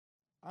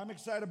I'm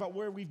excited about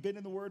where we've been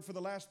in the Word for the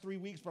last 3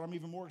 weeks, but I'm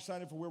even more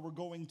excited for where we're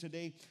going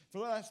today. For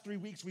the last 3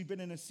 weeks, we've been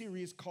in a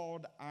series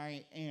called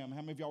I Am. How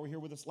many of y'all were here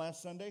with us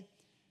last Sunday?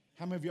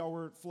 How many of y'all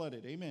were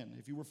flooded? Amen.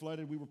 If you were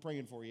flooded, we were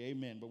praying for you.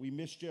 Amen. But we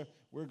missed you.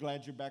 We're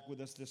glad you're back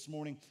with us this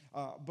morning.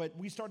 But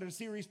we started a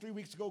series 3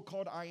 weeks ago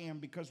called I Am,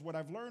 because what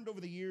I've learned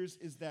over the years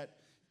is that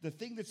the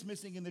thing that's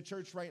missing in the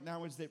church right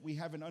now is that we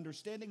have an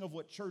understanding of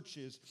what church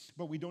is,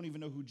 but we don't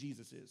even know who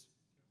Jesus is.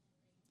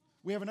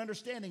 We have an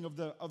understanding of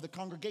the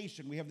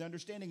congregation. We have the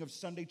understanding of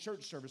Sunday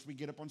church service. We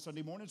get up on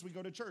Sunday mornings, we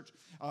go to church,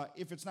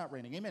 if it's not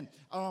raining. Amen.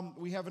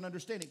 We have an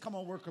understanding. Come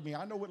on, work with me.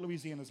 I know what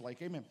Louisiana's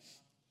like. Amen.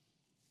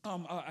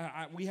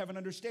 We have an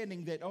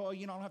understanding that, I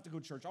don't have to go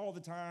to church all the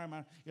time.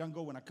 I can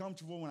go when I'm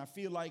comfortable, when I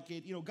feel like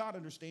it. God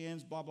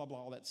understands, blah, blah, blah,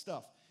 all that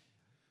stuff.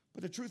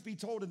 But the truth be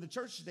told, in the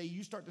church today,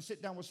 you start to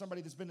sit down with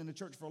somebody that's been in the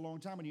church for a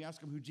long time and you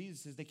ask them who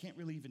Jesus is, they can't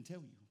really even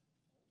tell you.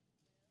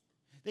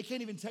 They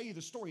can't even tell you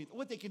the story.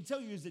 What they can tell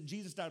you is that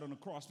Jesus died on a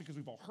cross, because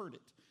we've all heard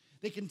it.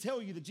 They can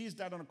tell you that Jesus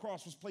died on a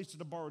cross, was placed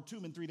in a borrowed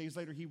tomb, and 3 days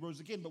later he rose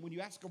again. But when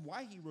you ask them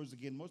why he rose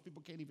again, most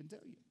people can't even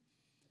tell you.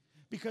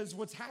 Because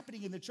what's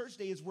happening in the church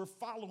today is we're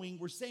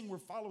saying we're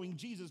following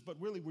Jesus, but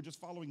really we're just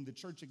following the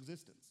church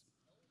existence.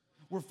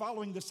 We're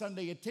following the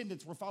Sunday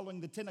attendance. We're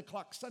following the 10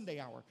 o'clock Sunday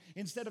hour.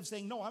 Instead of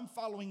saying, no, I'm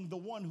following the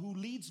one who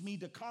leads me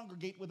to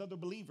congregate with other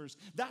believers.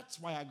 That's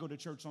why I go to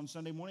church on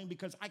Sunday morning,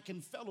 because I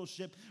can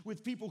fellowship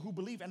with people who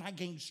believe and I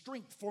gain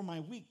strength for my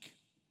week.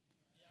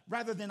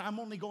 Rather than I'm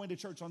only going to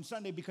church on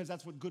Sunday because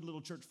that's what good little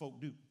church folk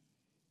do.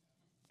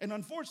 And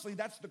unfortunately,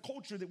 that's the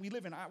culture that we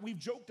live in. We've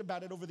joked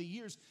about it over the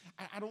years.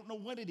 I don't know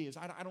what it is.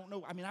 I don't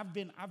know. I mean, I've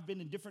been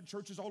in different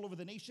churches all over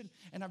the nation,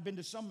 and I've been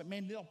to some,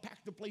 man, they'll pack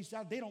the place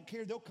out. They don't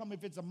care. They'll come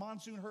if it's a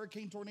monsoon,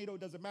 hurricane, tornado, it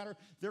doesn't matter.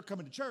 They're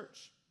coming to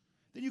church.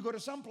 Then you go to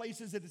some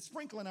places that it's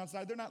sprinkling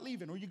outside, they're not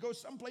leaving. Or you go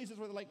some places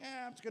where they're like,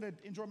 I'm just going to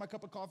enjoy my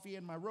cup of coffee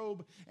and my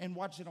robe and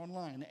watch it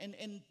online.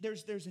 And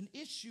there's an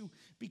issue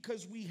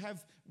because we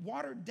have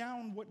watered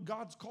down what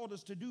God's called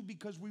us to do,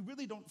 because we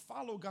really don't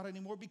follow God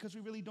anymore, because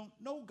we really don't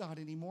know God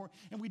anymore.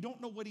 And we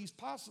don't know what he's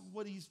possible,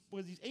 what he's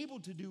able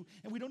to do.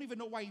 And we don't even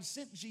know why he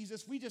sent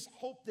Jesus. We just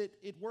hope that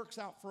it works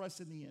out for us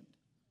in the end.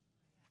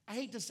 I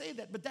hate to say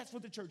that, but that's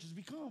what the church has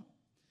become.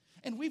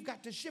 And we've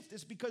got to shift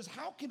this, because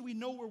how can we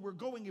know where we're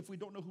going if we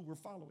don't know who we're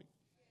following?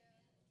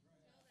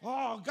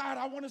 Oh, God,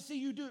 I want to see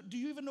you do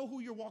you even know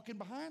who you're walking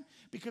behind?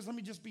 Because let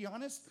me just be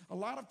honest, a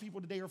lot of people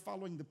today are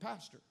following the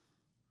pastor.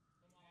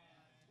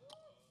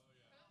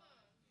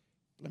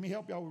 Let me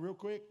help y'all real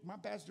quick. My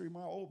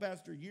old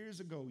pastor years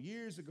ago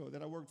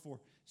that I worked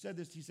for, said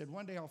this. He said,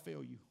 one day I'll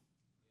fail you.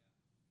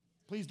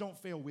 Please don't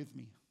fail with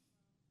me.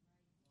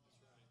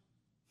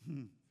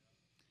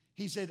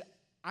 He said,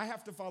 I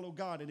have to follow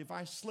God, and if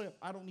I slip,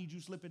 I don't need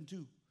you slipping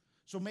too.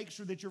 So make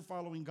sure that you're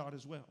following God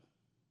as well.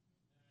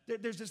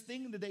 There's this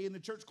thing today in the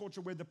church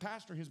culture where the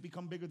pastor has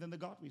become bigger than the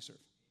God we serve.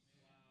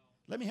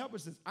 Let me help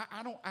us this.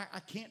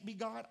 I can't be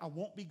God. I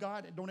won't be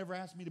God. Don't ever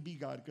ask me to be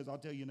God, because I'll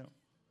tell you no.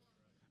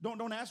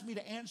 Don't ask me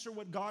to answer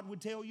what God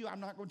would tell you. I'm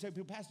not going to tell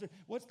people, Pastor,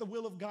 what's the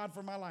will of God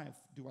for my life?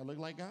 Do I look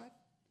like God?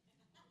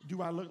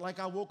 Do I look like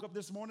I woke up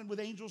this morning with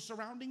angels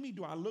surrounding me?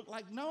 Do I look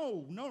like,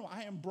 no,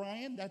 I am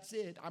Brian. That's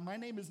it. My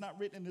name is not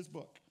written in this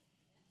book.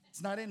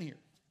 It's not in here.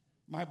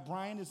 My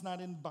Brian is not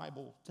in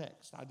Bible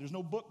text. There's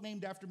no book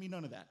named after me,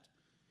 none of that.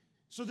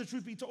 So the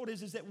truth be told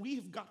is that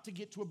we've got to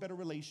get to a better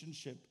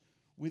relationship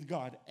with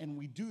God, and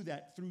we do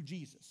that through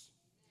Jesus.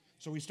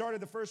 So we started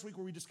the first week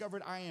where we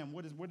discovered I am.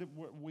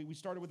 We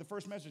started with the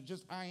first message,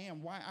 just I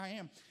am. Why I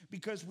am?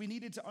 Because we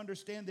needed to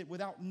understand that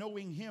without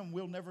knowing him,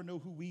 we'll never know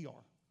who we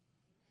are.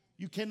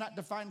 You cannot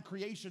define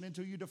creation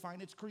until you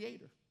define its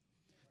creator.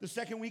 The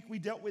second week we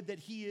dealt with that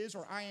he is,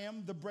 or I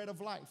am, the bread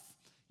of life.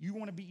 You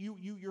want to be,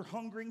 you're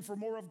hungering for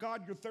more of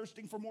God, you're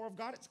thirsting for more of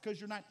God, it's because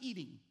you're not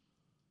eating.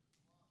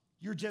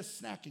 You're just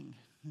snacking.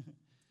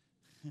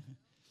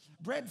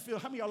 Bread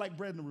filled, how many of y'all like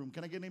bread in the room?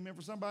 Can I get an amen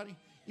for somebody?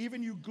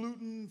 Even you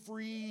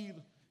gluten-free,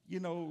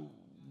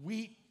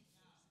 wheat,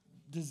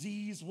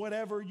 disease,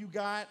 whatever you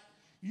got,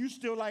 you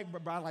still like,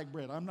 I like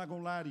bread. I'm not going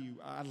to lie to you.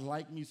 I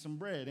like me some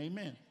bread,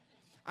 amen.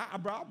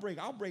 I'll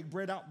break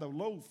bread out the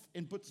loaf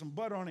and put some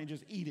butter on it and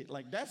just eat it.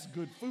 Like, that's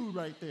good food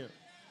right there.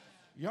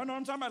 Y'all know what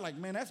I'm talking about? Like,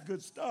 man, that's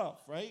good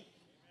stuff, right?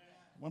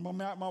 When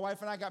my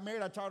wife and I got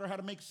married, I taught her how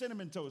to make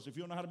cinnamon toast. If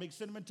you don't know how to make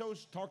cinnamon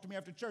toast, talk to me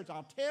after church.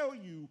 I'll tell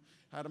you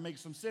how to make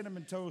some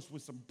cinnamon toast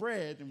with some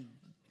bread, and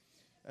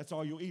that's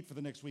all you'll eat for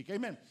the next week.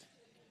 Amen.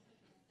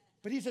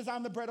 But he says,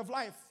 I'm the bread of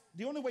life.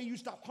 The only way you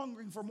stop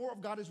hungering for more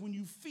of God is when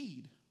you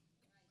feed.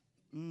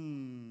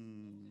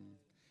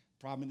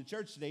 Problem in the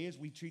church today is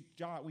we treat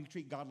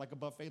God like a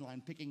buffet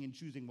line, picking and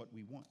choosing what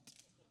we want.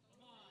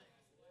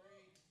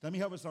 Let me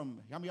help with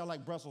something. How many of y'all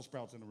like Brussels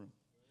sprouts in the room?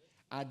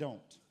 I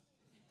don't.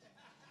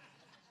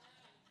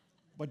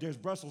 But there's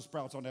Brussels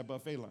sprouts on that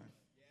buffet line.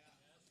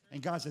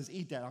 And God says,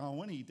 eat that. I don't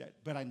want to eat that,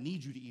 but I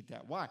need you to eat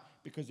that. Why?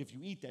 Because if you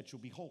eat that,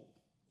 you'll be whole.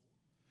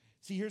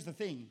 See, here's the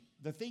thing.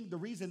 The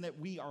reason that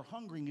we are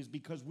hungering is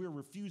because we're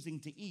refusing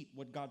to eat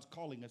what God's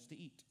calling us to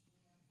eat.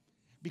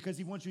 Because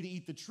he wants you to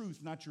eat the truth,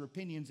 not your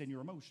opinions and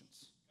your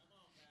emotions.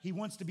 He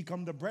wants to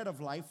become the bread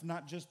of life,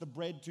 not just the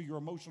bread to your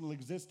emotional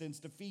existence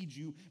to feed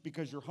you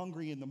because you're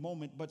hungry in the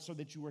moment, but so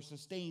that you are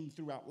sustained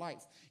throughout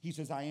life. He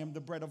says, I am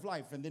the bread of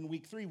life. And then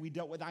week 3, we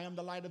dealt with, I am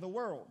the light of the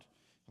world.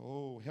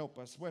 Oh, help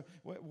us.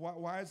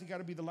 Why has he got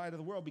to be the light of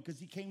the world? Because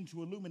he came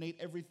to illuminate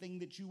everything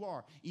that you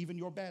are, even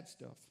your bad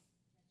stuff.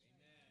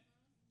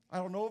 I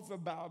don't know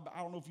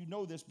if you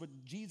know this, but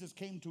Jesus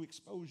came to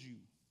expose you.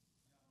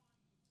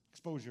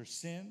 Expose your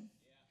sin,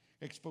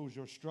 expose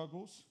your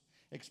struggles,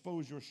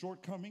 expose your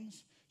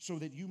shortcomings, so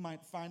that you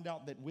might find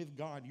out that with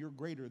God, you're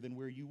greater than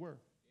where you were.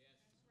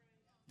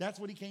 That's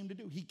what he came to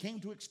do. He came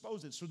to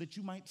expose it so that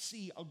you might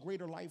see a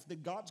greater life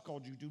that God's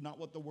called you to, not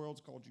what the world's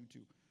called you to.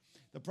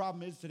 The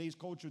problem is today's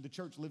culture, the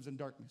church lives in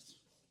darkness.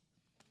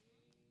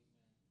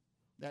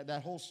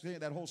 That whole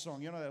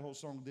song, you know that whole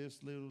song, this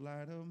little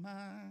light of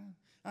mine,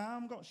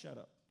 I'm going to shut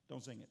up.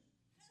 Don't sing it.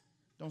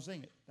 Don't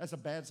sing it. That's a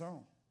bad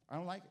song. I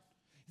don't like it.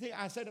 See,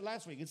 I said it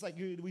last week. It's like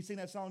we sing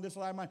that song, this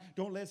light of mine,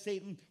 don't let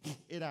Satan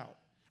it out.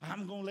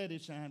 I'm going to let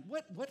it shine.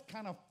 What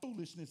kind of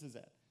foolishness is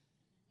that?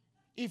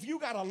 If you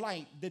got a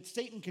light that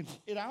Satan can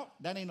it out,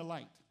 that ain't a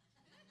light.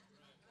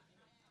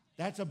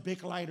 That's a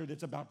big lighter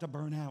that's about to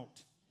burn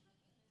out.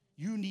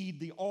 You need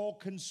the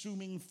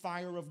all-consuming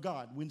fire of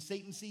God. When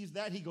Satan sees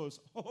that, he goes,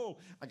 oh,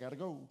 I got to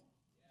go.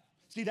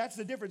 See, that's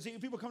the difference. See,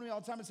 people come to me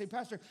all the time and say,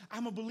 Pastor,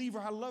 I'm a believer.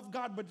 I love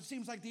God, but it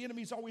seems like the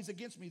enemy's always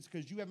against me. It's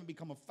because you haven't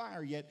become a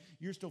fire yet.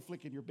 You're still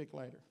flicking your big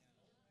lighter.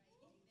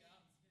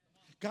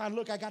 God,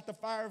 look, I got the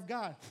fire of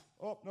God.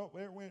 Oh, no,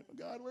 where it went?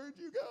 God, where'd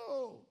you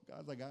go?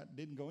 God's like, God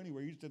didn't go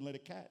anywhere. You just didn't let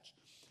it catch.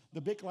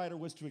 The big lighter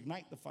was to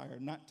ignite the fire,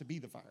 not to be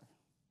the fire.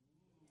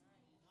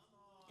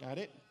 Got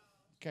it?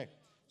 Okay.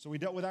 So we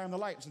dealt with I am the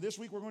light. So this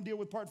week we're going to deal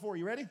with part 4.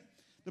 You ready?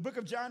 The book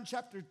of John,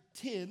 chapter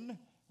 10,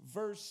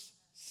 verse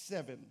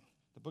 7.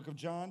 The book of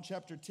John,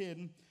 chapter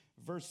 10,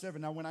 verse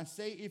 7. Now, when I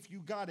say if you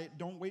got it,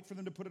 don't wait for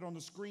them to put it on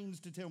the screens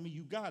to tell me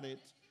you got it.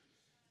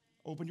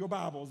 Open your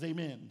Bibles.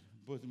 Amen.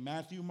 But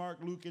Matthew, Mark,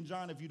 Luke, and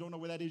John, if you don't know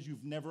where that is,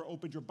 you've never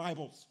opened your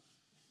Bibles.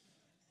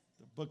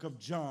 The book of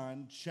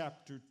John,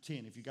 chapter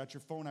 10. If you got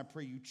your phone, I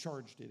pray you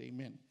charged it.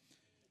 Amen.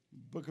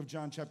 Book of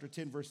John, chapter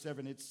 10, verse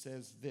 7, it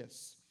says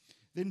this.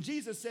 Then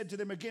Jesus said to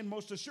them again,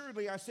 most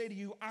assuredly, I say to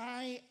you,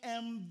 I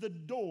am the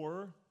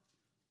door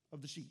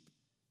of the sheep.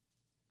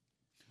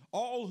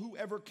 All who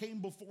ever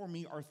came before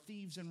me are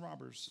thieves and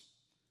robbers,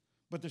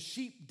 but the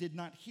sheep did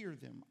not hear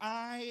them.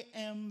 I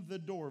am the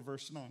door,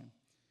 verse 9.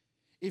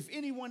 If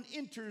anyone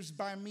enters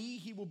by me,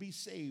 he will be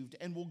saved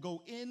and will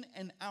go in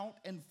and out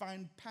and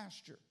find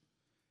pasture.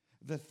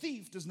 The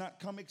thief does not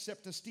come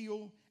except to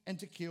steal and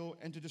to kill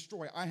and to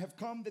destroy. I have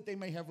come that they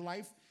may have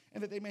life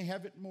and that they may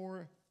have it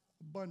more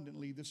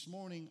abundantly. This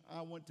morning,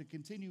 I want to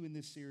continue in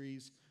this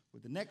series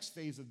with the next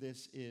phase of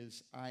this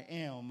is I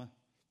am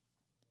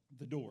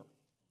the door.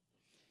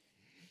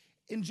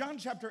 In John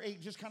chapter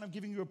 8, just kind of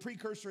giving you a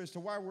precursor as to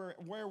where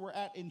we're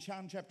at in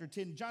John chapter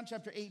 10. John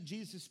chapter 8,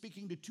 Jesus is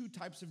speaking to two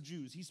types of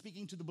Jews. He's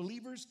speaking to the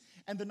believers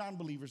and the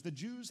non-believers, the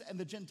Jews and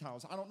the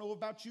Gentiles. I don't know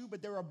about you,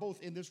 but there are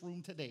both in this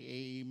room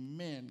today.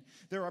 Amen.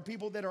 There are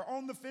people that are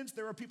on the fence.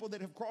 There are people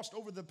that have crossed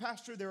over the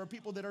pasture. There are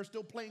people that are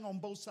still playing on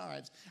both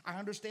sides. I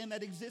understand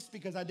that exists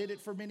because I did it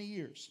for many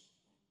years.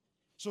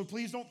 So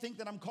please don't think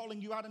that I'm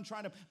calling you out and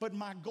trying to, but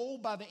my goal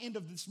by the end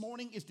of this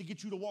morning is to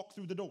get you to walk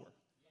through the door.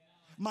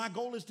 My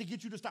goal is to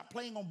get you to stop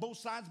playing on both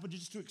sides, but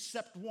just to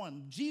accept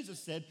one. Jesus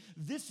said,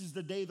 this is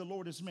the day the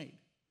Lord has made.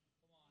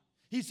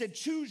 He said,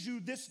 choose you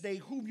this day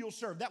whom you'll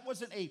serve. That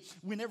wasn't a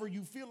whenever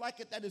you feel like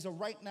it. That is a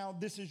right now,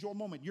 this is your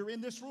moment. You're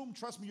in this room.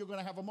 Trust me, you're going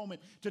to have a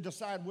moment to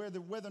decide whether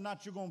or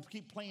not you're going to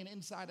keep playing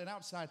inside and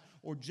outside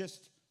or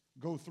just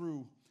go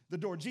through the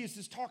door. Jesus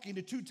is talking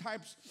to two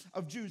types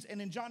of Jews.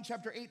 And in John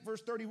chapter 8,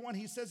 verse 31,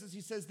 he says this.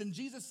 He says, then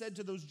Jesus said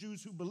to those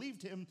Jews who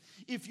believed him,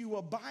 if you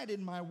abide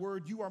in my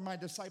word, you are my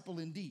disciple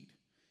indeed.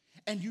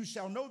 And you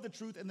shall know the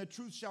truth, and the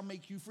truth shall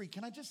make you free.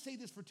 Can I just say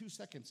this for 2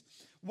 seconds?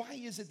 Why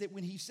is it that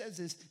when he says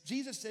this,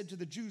 Jesus said to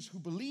the Jews who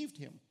believed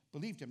him,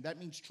 that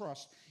means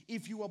trust,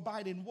 if you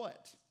abide in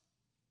what?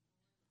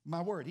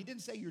 My word. He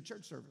didn't say your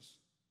church service.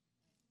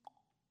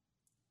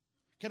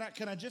 Can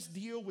I just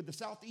deal with the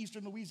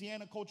southeastern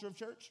Louisiana culture of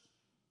church?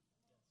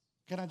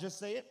 Can I just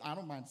say it? I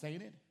don't mind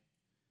saying it.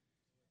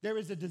 There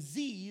is a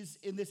disease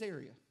in this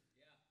area.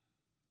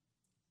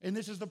 And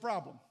this is the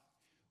problem.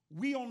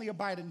 We only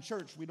abide in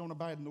church. We don't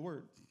abide in the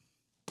word.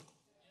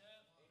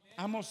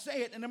 I'm going to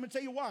say it, and I'm going to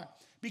tell you why.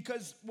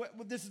 Because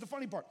this is the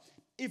funny part.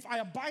 If I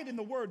abide in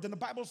the word, then the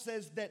Bible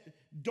says that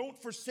don't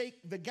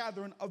forsake the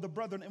gathering of the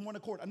brethren in one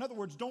accord. In other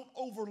words, don't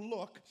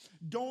overlook,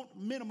 don't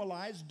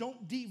minimalize,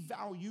 don't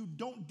devalue,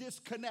 don't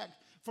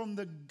disconnect from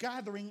the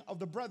gathering of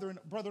the brethren.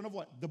 Brethren of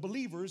what? The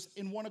believers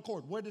in one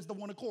accord. What is the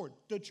one accord?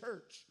 The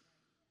church.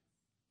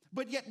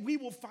 But yet we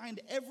will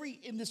find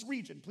in this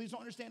region, please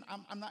don't understand,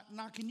 I'm not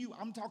knocking you,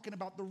 I'm talking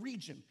about the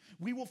region.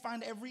 We will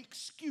find every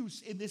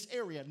excuse in this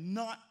area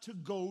not to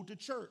go to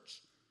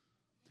church.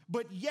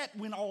 But yet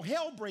when all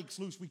hell breaks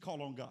loose, we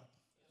call on God.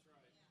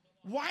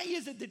 Why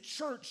is it that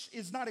church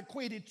is not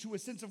equated to a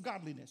sense of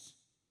godliness?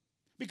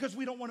 Because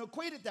we don't want to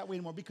equate it that way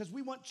anymore, because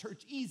we want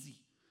church easy.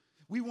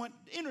 We want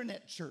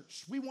internet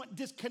church. We want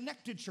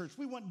disconnected church.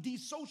 We want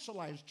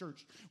desocialized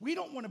church. We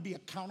don't want to be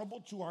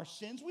accountable to our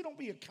sins. We don't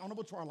be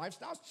accountable to our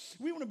lifestyles.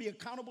 We want to be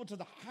accountable to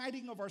the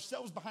hiding of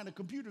ourselves behind a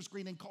computer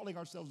screen and calling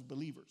ourselves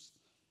believers.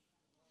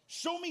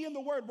 Show me in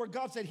the word where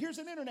God said, here's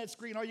an internet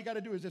screen. All you got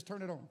to do is just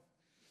turn it on.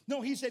 No,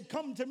 he said,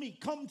 come to me,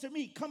 come to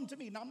me, come to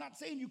me. Now, I'm not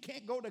saying you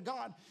can't go to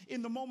God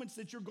in the moments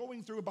that you're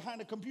going through behind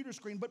a computer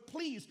screen, but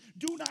please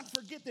do not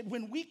forget that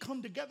when we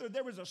come together,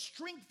 there is a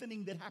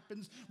strengthening that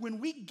happens when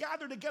we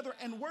gather together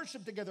and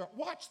worship together.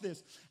 Watch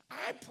this.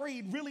 I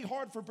prayed really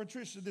hard for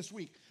Patricia this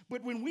week,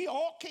 but when we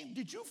all came,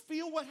 did you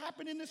feel what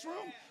happened in this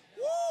room?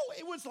 Woo!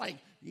 It was like,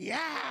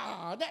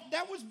 yeah,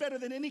 that was better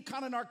than any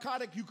kind of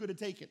narcotic you could have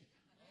taken.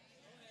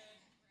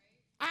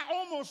 I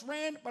almost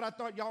ran, but I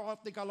thought y'all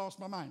think I lost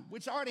my mind,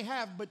 which I already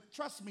have, but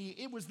trust me,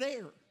 it was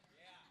there.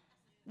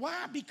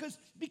 Why? Because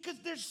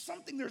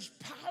there's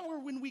power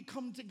when we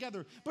come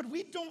together. But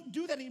we don't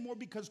do that anymore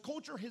because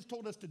culture has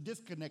told us to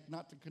disconnect,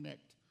 not to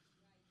connect.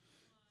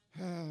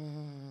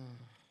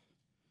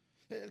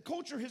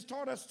 Culture has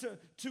taught us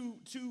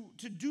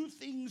to do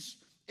things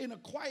in a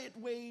quiet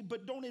way,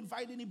 but don't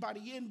invite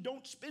anybody in.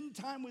 Don't spend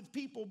time with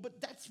people. But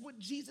that's what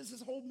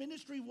Jesus' whole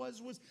ministry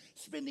was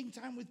spending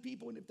time with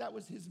people. And if that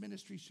was his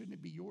ministry, shouldn't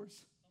it be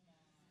yours?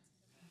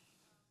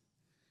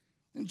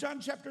 In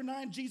John chapter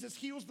 9, Jesus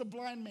heals the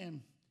blind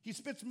man. He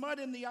spits mud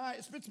in the eye,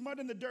 spits mud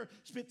in the dirt,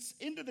 spits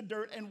into the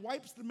dirt, and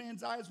wipes the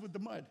man's eyes with the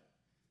mud.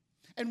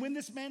 And when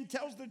this man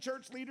tells the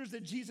church leaders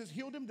that Jesus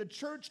healed him, the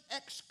church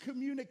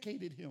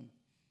excommunicated him.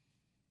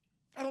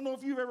 I don't know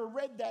if you've ever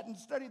read that and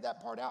studied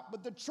that part out,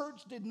 but the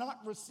church did not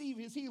receive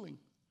his healing.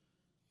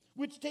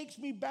 Which takes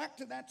me back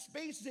to that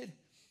space that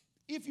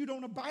if you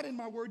don't abide in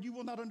my word, you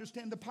will not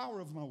understand the power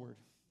of my word.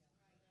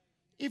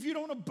 If you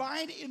don't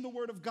abide in the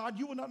word of God,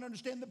 you will not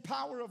understand the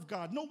power of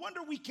God. No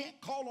wonder we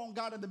can't call on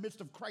God in the midst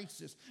of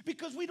crisis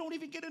because we don't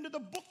even get into the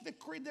book that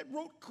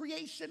wrote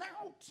creation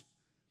out.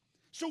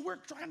 So we're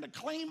trying to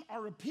claim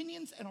our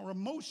opinions and our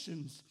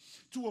emotions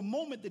to a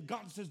moment that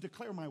God says,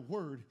 declare my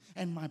word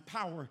and my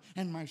power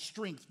and my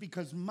strength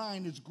because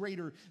mine is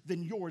greater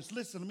than yours.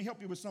 Listen, let me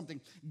help you with something.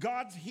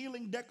 God's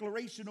healing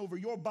declaration over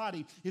your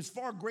body is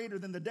far greater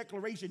than the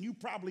declaration you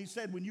probably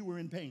said when you were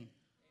in pain.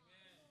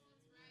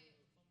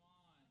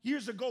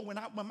 Years ago when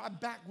my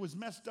back was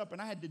messed up and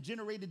I had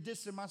degenerated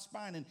discs in my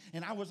spine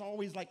and I was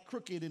always like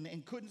crooked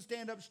and couldn't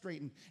stand up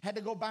straight and had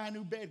to go buy a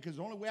new bed because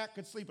the only way I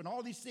could sleep and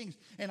all these things.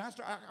 And I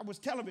was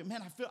telling him,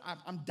 man,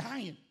 I'm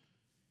dying.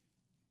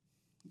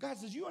 God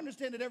says, you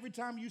understand that every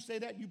time you say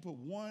that, you put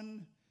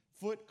 1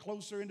 foot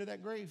closer into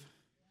that grave?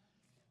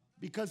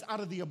 Because out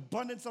of the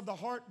abundance of the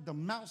heart, the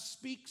mouth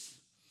speaks.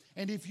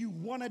 And if you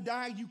want to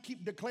die, you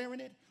keep declaring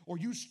it, or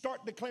you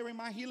start declaring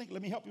my healing.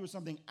 Let me help you with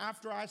something.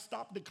 After I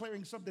stop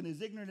declaring something as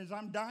ignorant as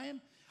I'm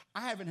dying,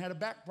 I haven't had a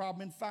back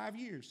problem in 5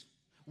 years.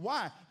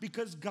 Why?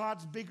 Because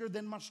God's bigger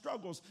than my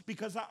struggles.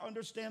 Because I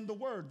understand the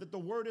word, that the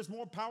word is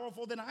more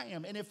powerful than I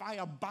am. And if I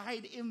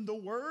abide in the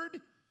word,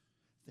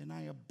 then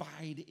I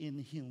abide in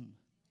him.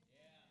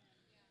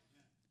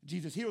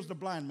 Jesus heals the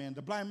blind man.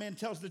 The blind man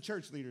tells the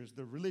church leaders,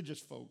 the religious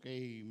folk,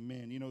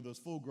 amen, those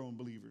full-grown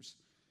believers.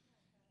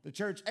 The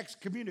church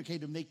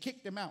excommunicated him. They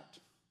kicked him out.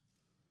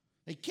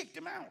 They kicked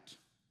him out.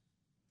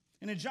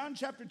 And in John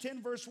chapter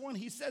 10, verse 1,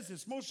 he says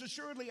this, most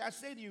assuredly I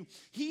say to you,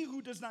 he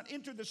who does not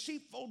enter the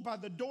sheepfold by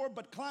the door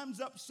but climbs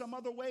up some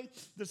other way,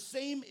 the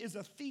same is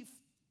a thief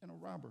and a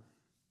robber.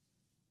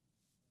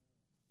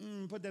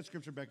 Put that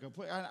scripture back up,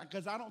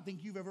 because I don't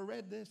think you've ever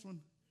read this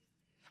one.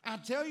 I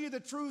tell you the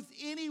truth,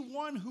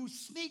 anyone who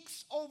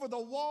sneaks over the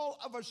wall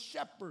of a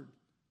sheepfold,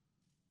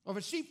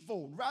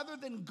 rather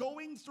than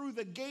going through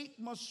the gate,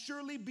 must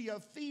surely be a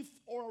thief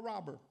or a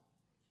robber.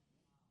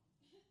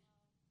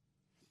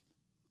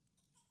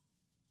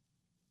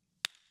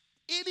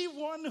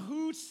 Anyone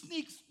who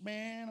sneaks,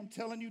 man, I'm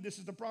telling you, this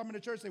is the problem in the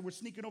church. They were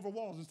sneaking over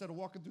walls instead of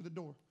walking through the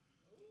door.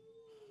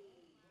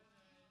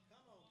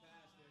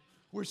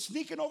 We're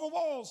sneaking over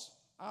walls.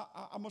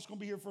 I'm just going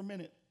to be here for a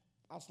minute.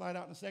 I'll slide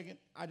out in a second.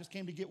 I just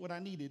came to get what I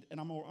needed, and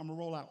I'm going to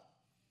roll out.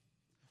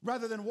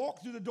 Rather than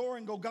walk through the door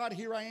and go, God,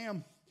 here I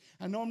am.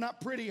 I know I'm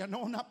not pretty. I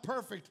know I'm not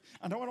perfect.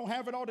 I know I don't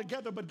have it all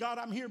together, but God,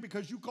 I'm here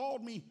because you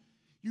called me.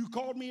 You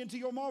called me into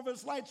your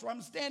marvelous light, so I'm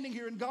standing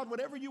here, and God,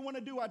 whatever you want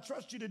to do, I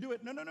trust you to do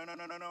it. No.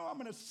 I'm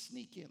going to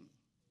sneak in.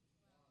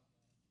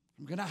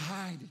 I'm going to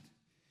hide it.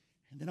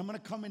 And then I'm going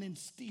to come in and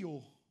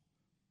steal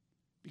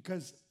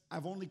because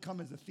I've only come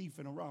as a thief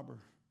and a robber.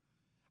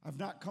 I've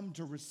not come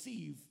to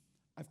receive.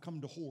 I've come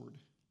to hoard.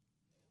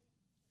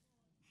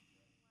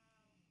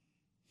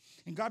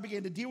 And God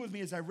began to deal with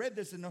me as I read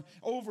this and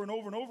over and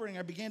over and over, and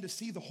I began to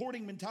see the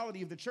hoarding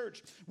mentality of the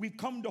church. We've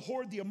come to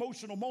hoard the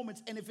emotional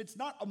moments, and if it's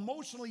not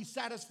emotionally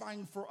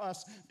satisfying for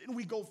us, then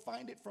we go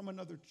find it from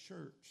another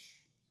church.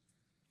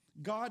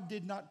 God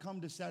did not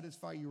come to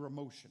satisfy your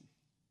emotion.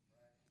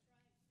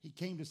 He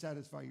came to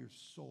satisfy your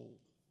soul.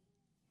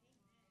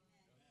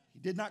 He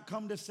did not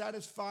come to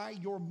satisfy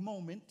your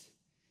moment.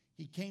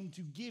 He came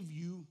to give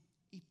you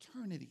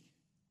eternity.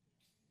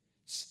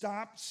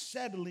 Stop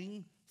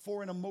settling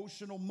for an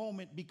emotional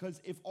moment, because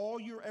if all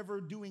you're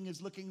ever doing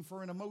is looking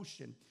for an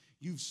emotion,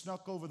 you've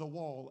snuck over the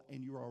wall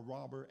and you're a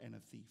robber and a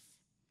thief.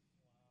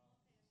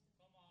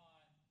 Wow. Come on.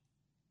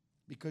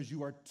 Because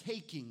you are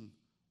taking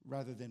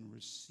rather than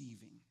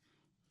receiving.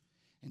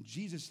 And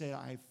Jesus said,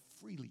 I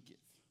freely give.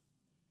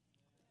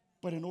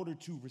 But in order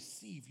to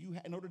receive,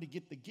 in order to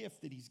get the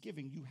gift that he's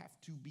giving, you have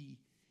to be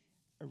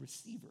a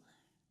receiver,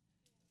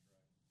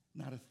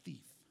 not a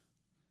thief.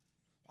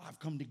 I've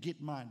come to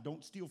get mine.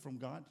 Don't steal from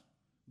God.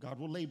 God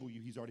will label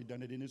you. He's already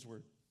done it in his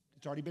word.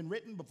 It's already been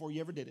written before you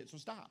ever did it. So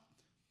stop.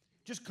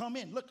 Just come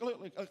in. Look,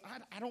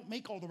 I don't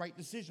make all the right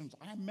decisions.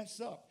 I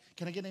mess up.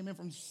 Can I get an amen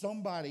from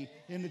somebody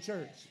in the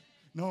church?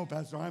 No,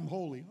 Pastor, I'm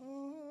holy.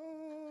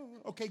 Oh,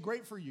 okay,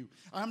 great for you.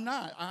 I'm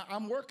not.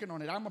 I'm working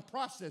on it. I'm a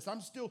process.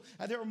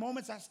 There are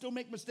moments I still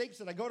make mistakes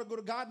that I go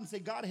to God and say,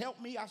 God,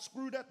 help me. I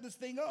screwed up this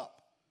thing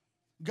up.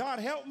 God,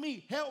 help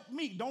me. Help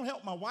me. Don't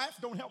help my wife.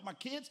 Don't help my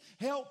kids.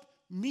 Help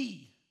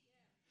me.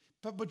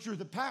 But you're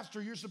the pastor.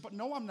 You're supposed.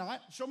 No, I'm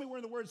not. Show me where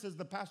the word says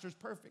the pastor's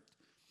perfect.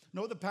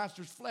 No, the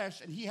pastor's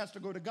flesh, and he has to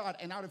go to God.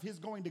 And out of his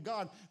going to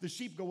God, the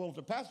sheep go, well, if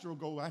the pastor will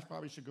go, I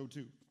probably should go too.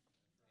 Amen.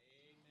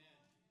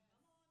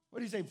 What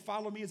do you say?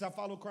 Follow me as I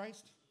follow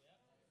Christ? Yep.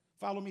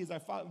 Follow me as I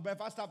follow. But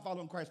if I stop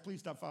following Christ,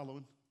 please stop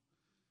following.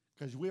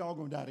 Because we all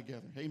going to die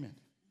together. Amen.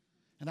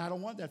 And I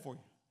don't want that for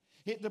you.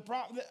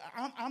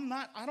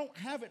 I don't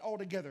have it all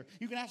together.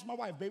 You can ask my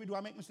wife, baby, do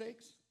I make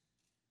mistakes?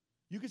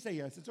 You can say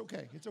yes. It's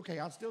okay. It's okay.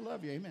 I'll still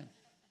love you. Amen.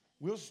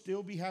 We'll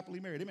still be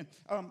happily married. Amen.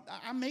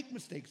 I make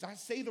mistakes. I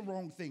say the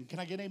wrong thing. Can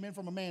I get amen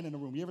from a man in the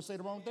room? You ever say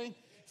the wrong thing?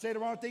 Say the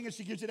wrong thing and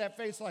she gives you that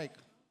face like.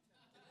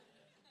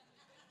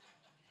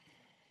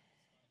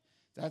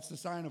 That's the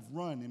sign of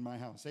run in my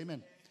house.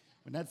 Amen.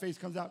 When that face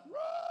comes out,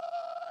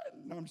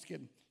 run. No, I'm just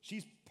kidding.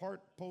 She's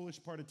part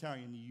Polish, part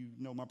Italian. You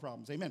know my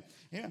problems. Amen.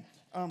 Amen.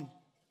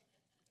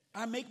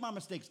 I make my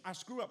mistakes. I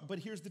screw up. But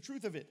here's the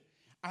truth of it.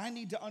 I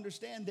need to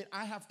understand that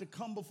I have to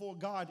come before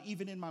God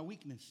even in my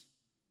weakness.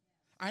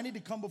 I need to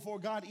come before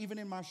God even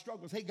in my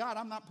struggles. Hey, God,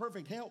 I'm not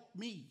perfect. Help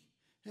me.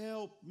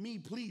 Help me,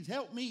 please.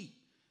 Help me.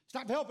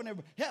 Stop helping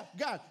everybody. Help,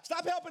 God,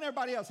 stop helping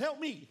everybody else. Help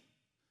me.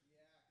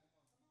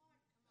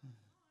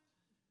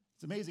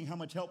 It's amazing how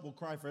much help we'll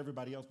cry for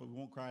everybody else, but we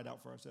won't cry it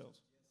out for ourselves.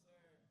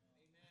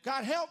 Yes,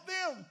 God, help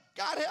them.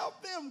 God,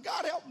 help them.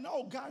 God, help.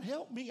 No, God,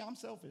 help me. I'm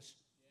selfish.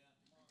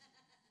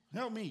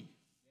 Help me.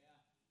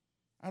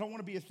 I don't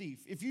want to be a thief.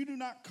 If you do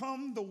not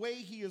come the way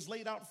he has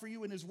laid out for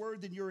you in his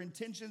word, then your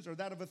intentions are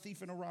that of a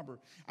thief and a robber.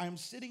 I am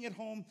sitting at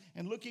home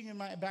and looking in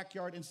my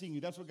backyard and seeing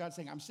you. That's what God's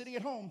saying. I'm sitting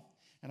at home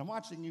and I'm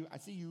watching you. I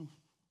see you.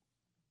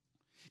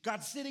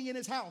 God's sitting in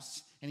his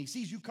house and he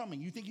sees you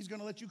coming. You think he's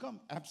going to let you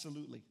come?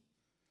 Absolutely.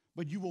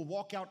 But you will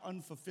walk out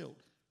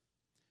unfulfilled.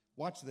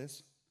 Watch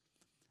this.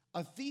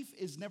 A thief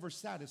is never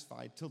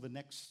satisfied till the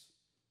next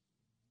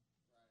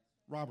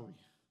robbery.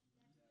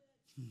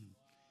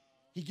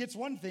 He gets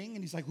one thing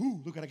and he's like,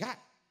 ooh, look what I got.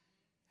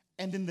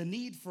 And then the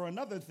need for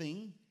another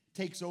thing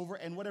takes over,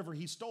 and whatever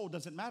he stole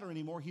doesn't matter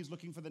anymore. He's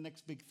looking for the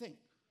next big thing.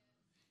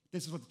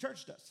 This is what the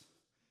church does.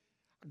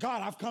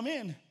 God, I've come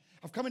into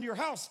your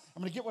house.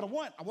 I'm going to get what I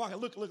want. I walk,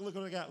 look what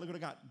I got, look what I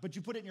got. But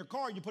you put it in your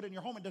car, you put it in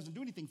your home, it doesn't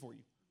do anything for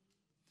you.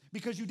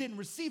 Because you didn't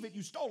receive it,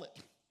 you stole it.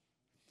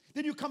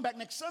 Then you come back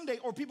next Sunday,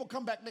 or people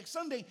come back next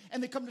Sunday,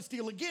 and they come to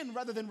steal again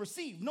rather than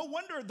receive. No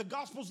wonder the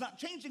gospel's not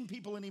changing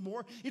people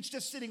anymore. It's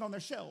just sitting on their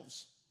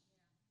shelves.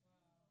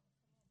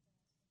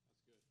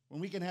 When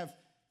we can have,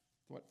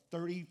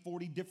 30,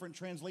 40 different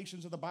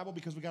translations of the Bible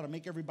because we got to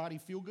make everybody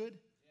feel good?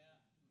 Yeah.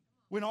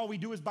 When all we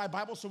do is buy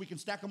Bibles so we can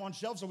stack them on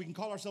shelves so we can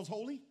call ourselves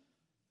holy?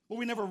 But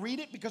we never read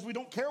it because we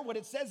don't care what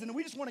it says and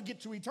we just want to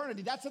get to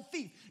eternity. That's a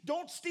thief.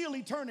 Don't steal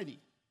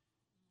eternity.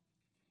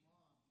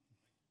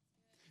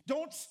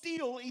 Don't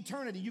steal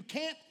eternity. You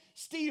can't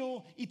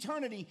steal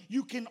eternity.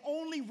 You can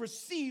only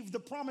receive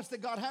the promise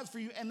that God has for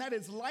you, and that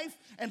is life,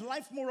 and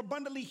life more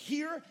abundantly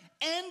here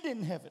and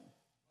in heaven.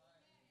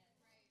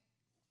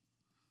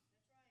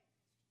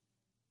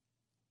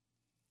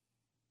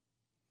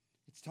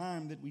 It's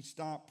time that we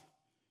stop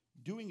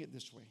doing it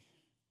this way.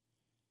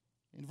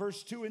 In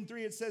verse 2 and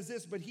 3, it says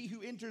this, but he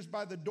who enters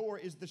by the door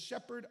is the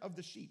shepherd of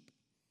the sheep.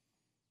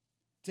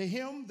 To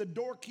him the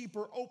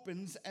doorkeeper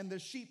opens, and the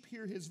sheep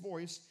hear his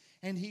voice,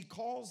 and he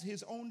calls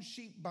his own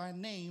sheep by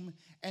name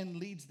and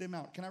leads them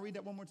out. Can I read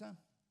that one more time?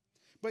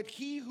 But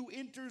he who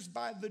enters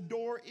by the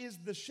door is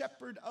the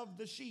shepherd of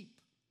the sheep.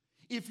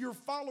 If you're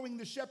following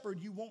the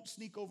shepherd, you won't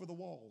sneak over the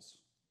walls.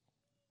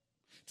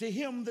 To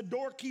him the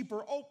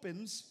doorkeeper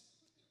opens,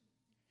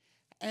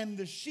 and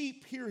the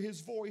sheep hear his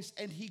voice,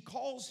 and he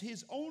calls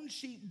his own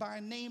sheep by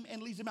name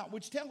and leads them out,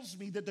 which tells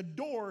me that the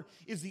door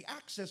is the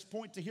access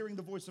point to hearing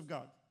the voice of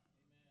God.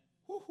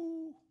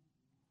 Woo-hoo.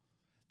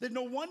 Then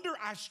no wonder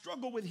I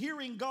struggle with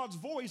hearing God's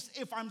voice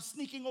if I'm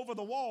sneaking over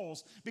the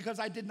walls, because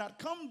I did not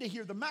come to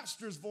hear the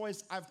master's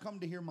voice. I've come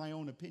to hear my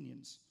own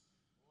opinions.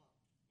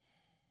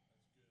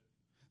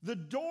 The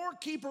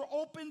doorkeeper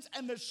opens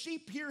and the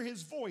sheep hear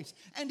his voice,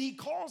 and he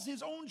calls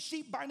his own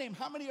sheep by name.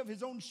 How many of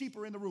his own sheep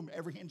are in the room?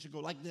 Every hand should go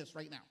like this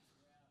right now.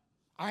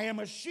 I am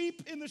a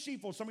sheep in the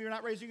sheepfold. Some of you are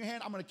not raising your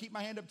hand. I'm going to keep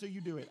my hand up till you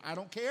do it. I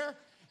don't care.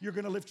 You're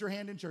going to lift your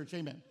hand in church.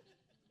 Amen.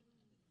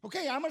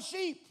 Okay, I'm a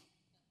sheep.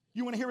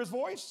 You want to hear his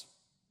voice?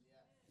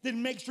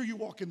 Then make sure you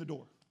walk in the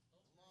door.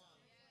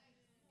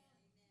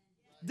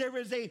 There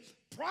is a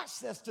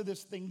process to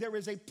this thing. There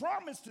is a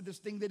promise to this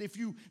thing that if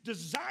you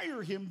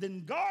desire him,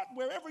 then God,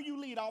 wherever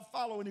you lead, I'll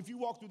follow. And if you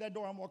walk through that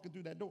door, I'm walking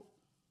through that door.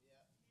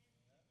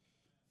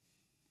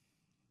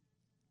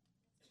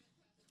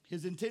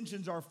 His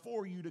intentions are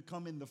for you to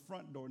come in the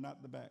front door,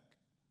 not the back.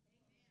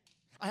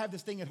 I have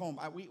this thing at home.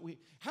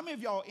 How many of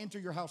y'all enter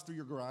your house through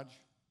your garage?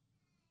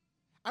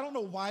 I don't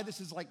know why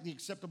this is like the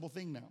acceptable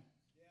thing now.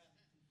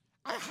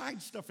 I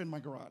hide stuff in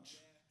my garage.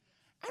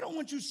 I don't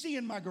want you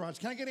seeing my garage.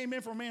 Can I get an amen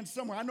from a man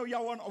somewhere? I know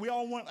we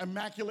all want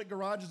immaculate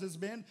garages as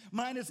men.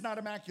 Mine is not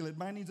immaculate.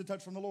 Mine needs a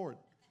touch from the Lord.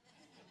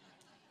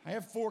 I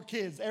have 4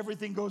 kids.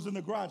 Everything goes in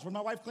the garage. When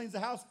my wife cleans the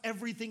house,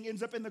 everything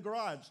ends up in the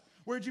garage.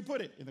 Where'd you put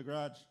it? In the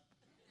garage.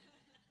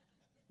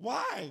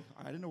 Why?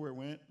 I didn't know where it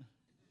went.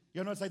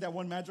 You know, it's like that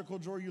one magical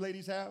drawer you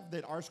ladies have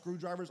that our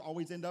screwdrivers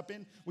always end up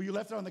in. Well, you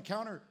left it on the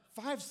counter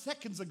 5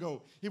 seconds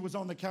ago. It was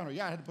on the counter.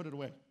 Yeah, I had to put it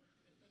away.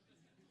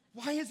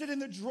 Why is it in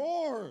the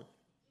drawer?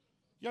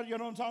 You know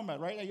what I'm talking about,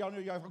 right? Y'all know,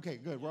 okay,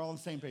 good. We're all on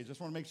the same page. Just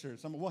want to make sure.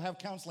 We'll have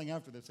counseling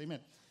after this.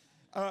 Amen.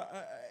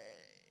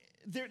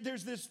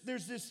 There's this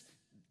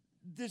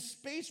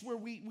space where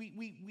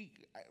we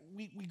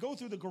go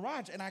through the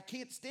garage, and I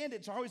can't stand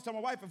it. So I always tell my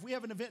wife, if we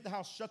have an event at the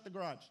house, shut the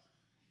garage.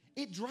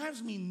 It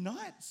drives me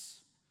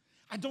nuts.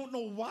 I don't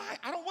know why.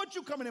 I don't want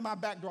you coming in my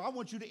back door. I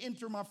want you to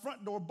enter my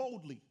front door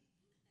boldly.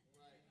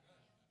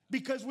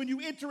 Because when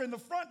you enter in the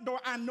front door,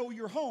 I know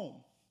you're home.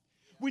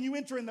 When you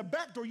enter in the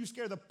back door, you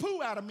scare the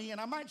poo out of me,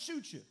 and I might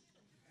shoot you.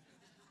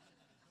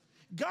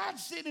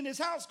 God's sitting in his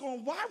house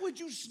going, why would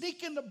you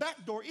sneak in the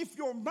back door? If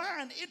you're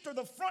mine, enter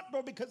the front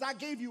door because I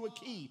gave you a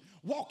key.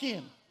 Walk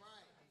in.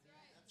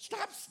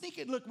 Stop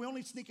sneaking. Look, we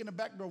only sneak in the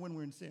back door when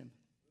we're in sin.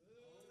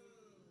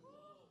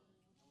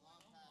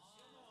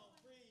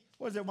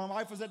 What was it? My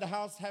wife was at the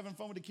house having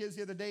fun with the kids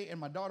the other day, and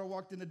my daughter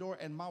walked in the door,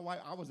 and my wife,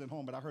 I wasn't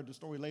home, but I heard the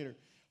story later.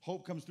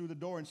 Hope comes through the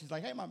door, and she's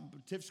like, hey,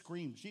 Tiff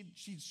screamed.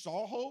 She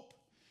saw Hope.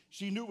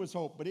 She knew it was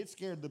Hope, but it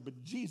scared the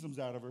bejesus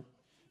out of her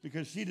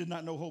because she did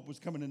not know Hope was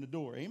coming in the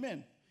door.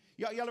 Amen.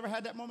 Y'all ever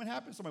had that moment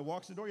happen? Somebody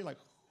walks in the door, you're like,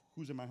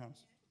 who's in my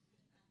house?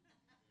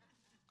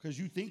 Because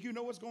you think you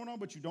know what's going on,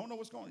 but you don't know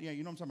what's going on. Yeah,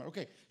 you know what I'm talking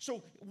about. Okay,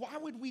 so why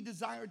would we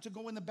desire to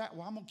go in the back?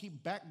 Well, I'm going to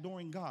keep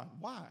backdooring God.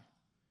 Why?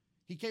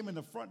 He came in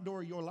the front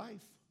door of your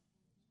life.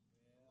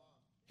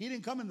 He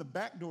didn't come in the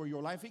back door of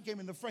your life. He came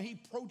in the front. He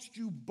approached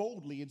you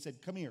boldly and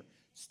said, come here,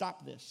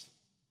 stop this.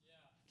 Yeah.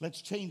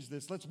 Let's change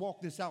this. Let's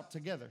walk this out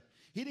together.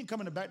 He didn't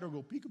come in the back door and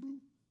go, peekaboo.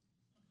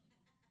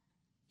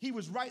 He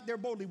was right there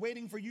boldly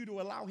waiting for you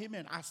to allow him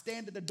in. I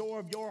stand at the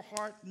door of your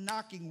heart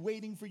knocking,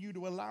 waiting for you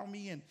to allow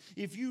me in.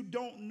 If you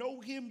don't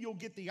know him, you'll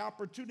get the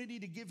opportunity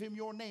to give him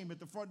your name at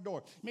the front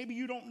door. Maybe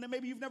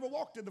you've never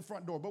walked in the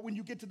front door, but when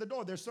you get to the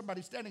door, there's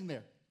somebody standing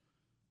there.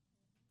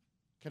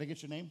 Can I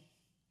get your name?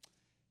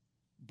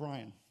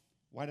 Brian.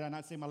 Why did I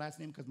not say my last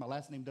name? Because my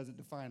last name doesn't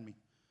define me.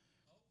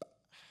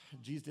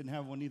 Jesus didn't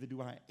have one, neither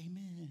do I.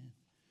 Amen.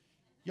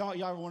 Y'all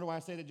ever wonder why I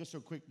say that? Just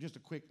a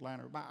quick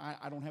liner.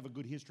 I don't have a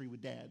good history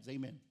with dads.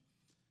 Amen.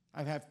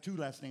 I have 2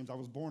 last names. I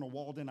was born a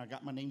Walden. I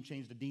got my name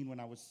changed to Dean when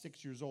I was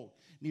 6 years old.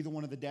 Neither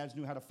one of the dads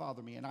knew how to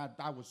father me, and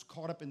I was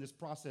caught up in this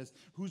process.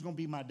 Who's going to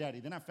be my daddy?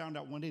 Then I found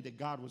out one day that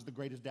God was the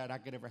greatest dad I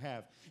could ever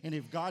have. And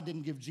if God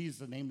didn't give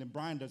Jesus a name, then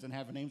Brian doesn't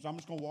have a name, so I'm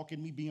just going to walk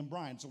in me being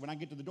Brian. So when I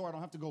get to the door, I don't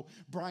have to go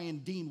Brian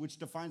Dean, which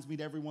defines me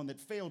to everyone that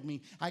failed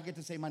me. I get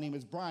to say my name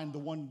is Brian, the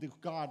one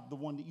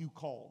that you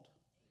called.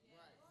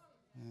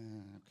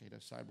 Okay,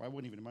 that's sidebar. I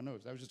wasn't even in my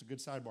notes. That was just a good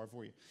sidebar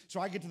for you. So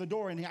I get to the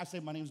door, and I say,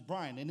 my name's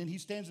Brian. And then he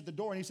stands at the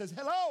door, and he says,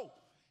 hello,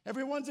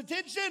 everyone's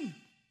attention.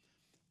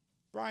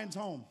 Brian's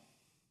home.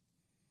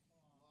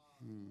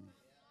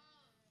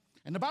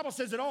 And the Bible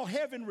says that all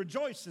heaven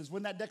rejoices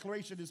when that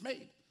declaration is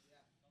made.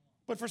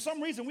 But for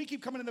some reason, we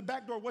keep coming in the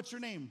back door. What's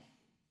your name?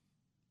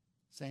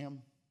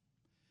 Sam.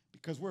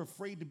 Because we're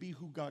afraid to be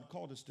who God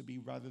called us to be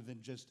rather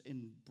than just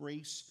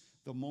embrace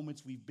the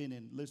moments we've been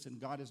in. Listen,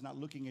 God is not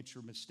looking at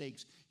your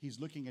mistakes.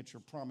 He's looking at your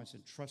promise.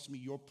 And trust me,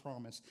 your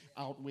promise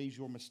outweighs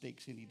your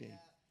mistakes any day.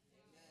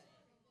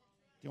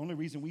 The only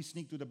reason we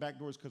sneak through the back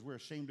door is because we're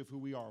ashamed of who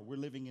we are. We're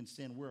living in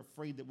sin. We're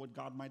afraid that what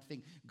God might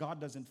think. God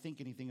doesn't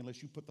think anything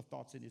unless you put the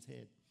thoughts in his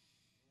head.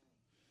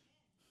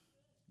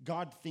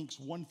 God thinks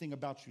one thing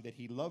about you, that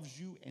he loves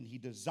you and he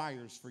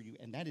desires for you.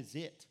 And that is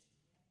it.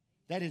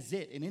 That is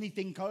it. And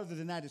anything other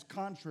than that is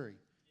contrary.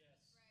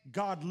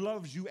 God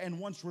loves you and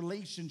wants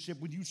relationship.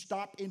 When you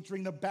stop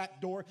entering the back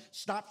door,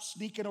 stop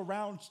sneaking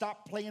around,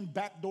 stop playing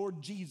backdoor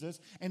Jesus,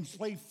 and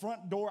play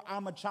front door,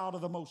 I'm a child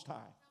of the Most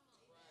High.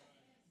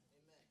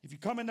 If you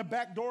come in the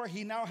back door,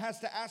 he now has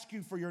to ask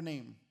you for your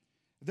name.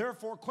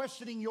 Therefore,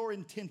 questioning your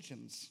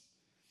intentions.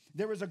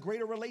 There is a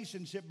greater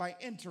relationship by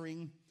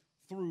entering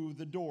through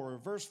the door.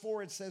 Verse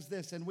 4, it says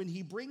this, and when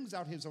he brings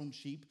out his own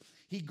sheep,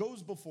 he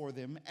goes before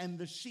them, and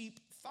the sheep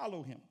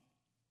follow him,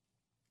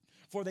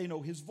 for they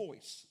know his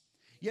voice.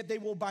 Yet they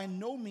will by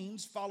no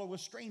means follow a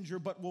stranger,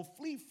 but will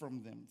flee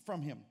from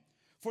him.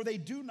 For they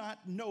do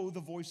not know the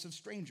voice of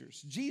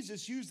strangers.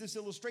 Jesus used this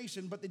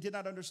illustration, but they did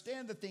not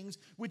understand the things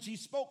which he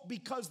spoke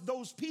because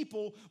those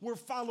people were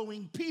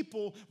following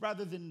people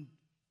rather than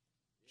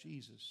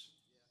Jesus.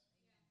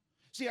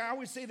 See, I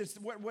always say this,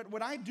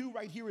 what I do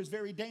right here is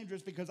very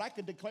dangerous because I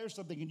could declare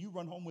something and you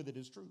run home with it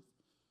as truth.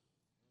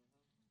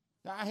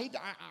 Now,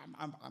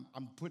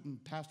 I'm putting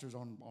pastors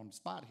on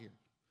spot here.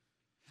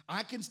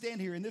 I can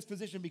stand here in this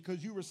position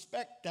because you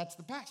respect, that's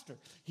the pastor.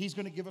 He's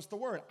going to give us the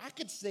word. I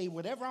could say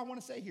whatever I want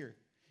to say here.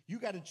 You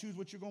got to choose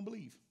what you're going to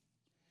believe.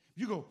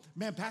 You go,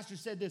 man, pastor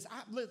said this.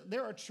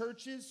 There are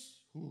churches,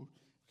 okay,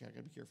 I got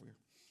to be careful here.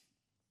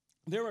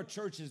 There are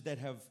churches that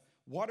have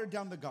watered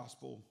down the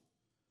gospel,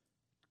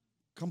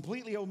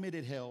 completely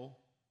omitted hell,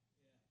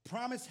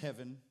 promised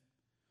heaven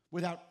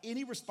without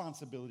any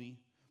responsibility,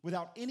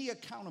 without any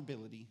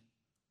accountability,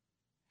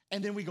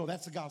 and then we go,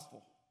 that's the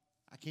gospel.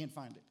 I can't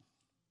find it.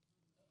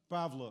 But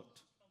I've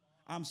looked.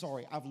 I'm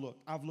sorry, I've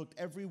looked. I've looked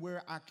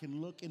everywhere I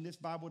can look in this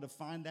Bible to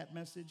find that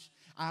message.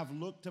 I've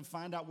looked to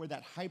find out where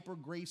that hyper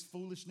grace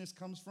foolishness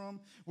comes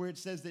from, where it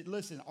says that,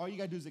 listen, all you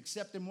got to do is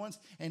accept him once,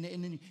 and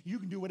then you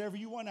can do whatever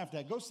you want after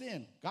that. Go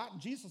sin. God,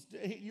 Jesus,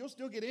 you'll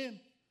still get in.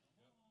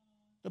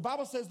 The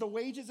Bible says the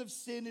wages of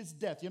sin is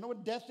death. You know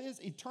what death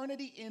is?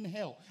 Eternity in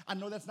hell. I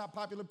know that's not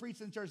popular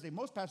preaching in church today.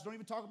 Most pastors don't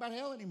even talk about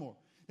hell anymore.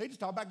 They just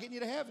talk about getting you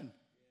to heaven.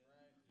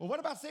 Well, what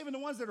about saving the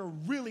ones that are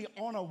really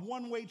on a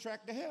one-way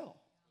track to hell?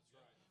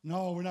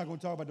 No, we're not going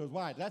to talk about those.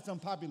 Why? That's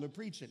unpopular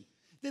preaching.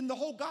 Then the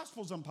whole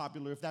gospel's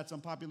unpopular if that's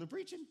unpopular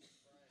preaching.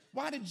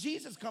 Why did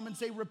Jesus come and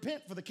say,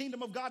 repent, for the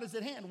kingdom of God is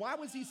at hand? Why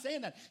was he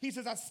saying that? He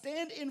says, I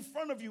stand in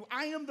front of you.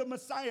 I am the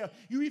Messiah.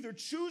 You either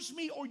choose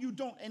me or you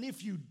don't. And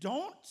if you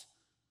don't,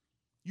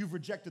 you've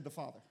rejected the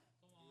Father.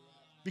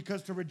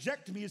 Because to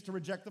reject me is to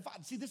reject the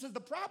Father. See, this is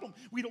the problem.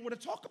 We don't want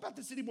to talk about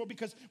this anymore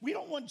because we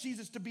don't want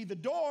Jesus to be the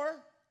door.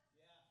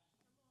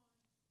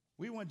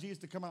 We want Jesus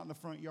to come out in the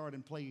front yard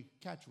and play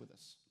catch with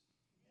us.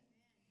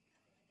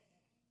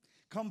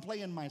 Come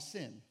play in my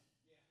sin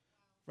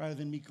rather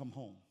than me come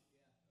home.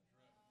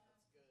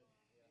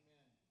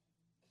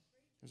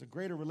 There's a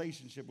greater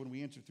relationship when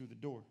we enter through the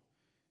door.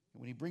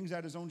 And when he brings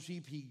out his own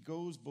sheep, he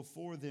goes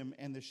before them,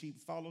 and the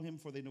sheep follow him,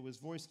 for they know his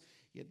voice.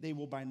 Yet they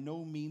will by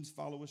no means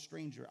follow a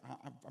stranger.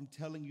 I'm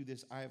telling you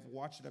this. I have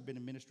watched it. I've been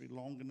in ministry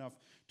long enough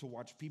to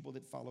watch people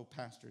that follow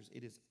pastors.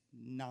 It is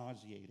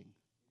nauseating.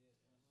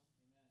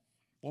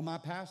 Well, my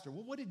pastor,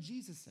 well, what did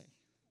Jesus say?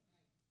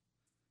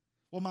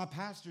 Well, my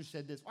pastor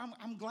said this.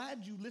 I'm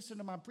glad you listened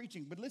to my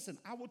preaching, but listen,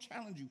 I will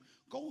challenge you.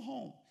 Go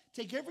home,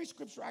 take every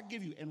scripture I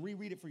give you and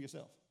reread it for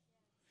yourself.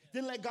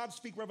 Then let God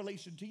speak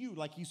revelation to you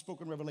like he's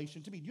spoken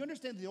revelation to me. Do you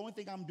understand that the only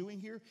thing I'm doing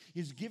here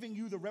is giving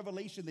you the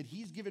revelation that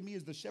he's given me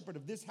as the shepherd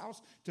of this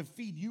house to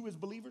feed you as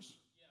believers?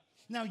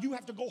 Now you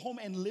have to go home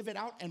and live it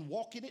out and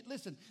walk in it.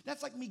 Listen,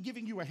 that's like me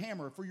giving you a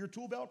hammer for your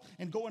tool belt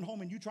and going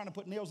home and you trying to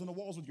put nails in the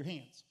walls with your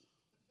hands.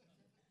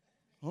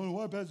 I don't know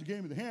why Pastor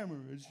gave me the hammer.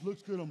 It just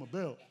looks good on my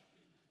belt.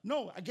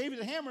 No, I gave you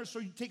the hammer so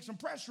you take some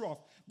pressure off.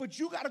 But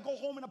you got to go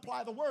home and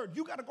apply the word.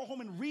 You got to go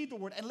home and read the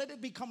word and let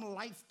it become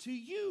life to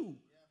you.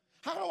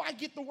 How do I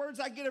get the words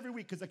I get every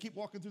week? Because I keep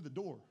walking through the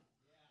door.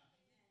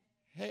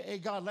 Hey,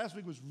 God, last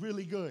week was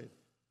really good.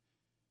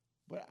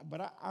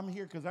 But I'm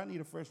here because I need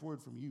a fresh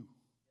word from you.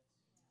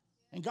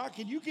 And God,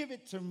 can you give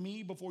it to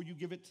me before you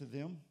give it to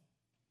them?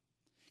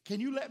 Can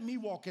you let me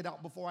walk it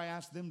out before I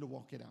ask them to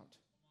walk it out?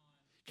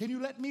 Can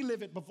you let me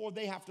live it before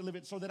they have to live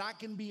it so that I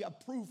can be a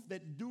proof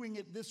that doing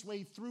it this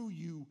way through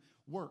you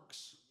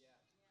works?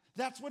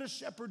 That's what a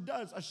shepherd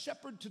does. A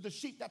shepherd to the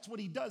sheep, that's what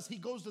he does. He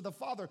goes to the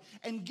Father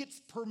and gets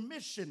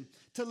permission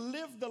to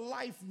live the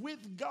life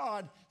with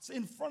God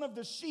in front of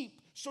the sheep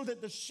so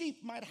that the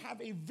sheep might have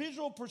a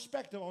visual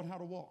perspective on how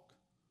to walk.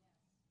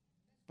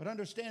 But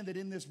understand that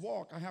in this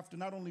walk, I have to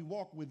not only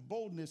walk with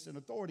boldness and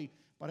authority,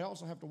 but I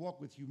also have to walk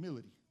with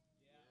humility.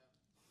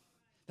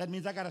 That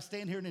means I got to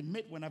stand here and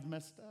admit when I've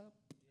messed up.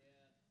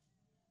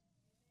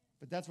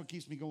 But that's what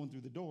keeps me going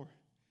through the door,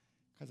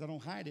 because I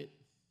don't hide it.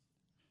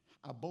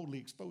 I boldly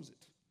expose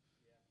it.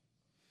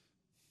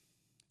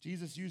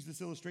 Jesus used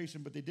this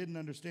illustration, but they didn't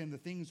understand the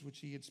things which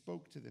he had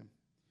spoke to them.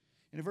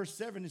 And in verse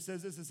 7, it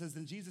says this. It says,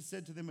 then Jesus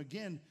said to them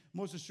again,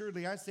 most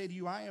assuredly, I say to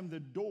you, I am the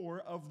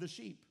door of the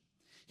sheep.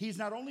 He's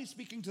not only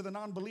speaking to the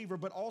non-believer,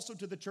 but also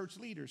to the church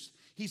leaders.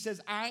 He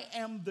says, I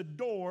am the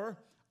door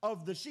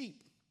of the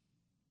sheep.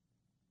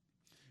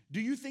 Do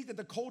you think that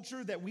the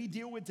culture that we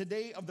deal with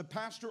today of the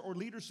pastor or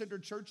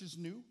leader-centered church is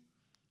new?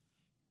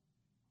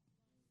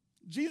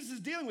 Jesus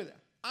is dealing with it.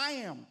 I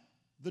am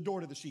the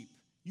door to the sheep.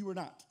 You are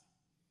not.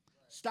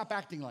 Stop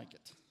acting like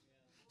it.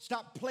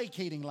 Stop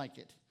placating like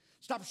it.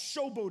 Stop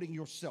showboating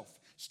yourself.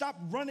 Stop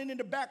running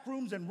into back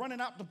rooms and running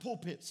out to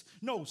pulpits.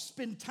 No,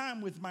 spend time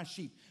with my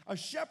sheep. A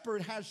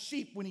shepherd has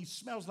sheep when he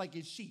smells like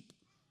his sheep.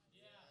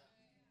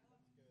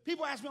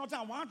 People ask me all the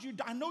time, why don't you,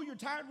 I know you're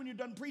tired when you're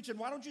done preaching.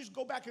 Why don't you just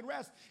go back and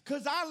rest?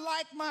 Because I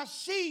like my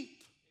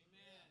sheep.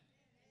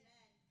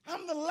 Amen.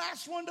 I'm the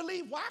last one to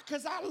leave. Why?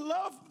 Because I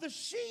love the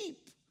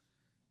sheep.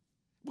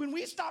 When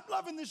we stop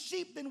loving the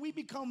sheep, then we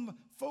become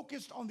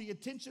focused on the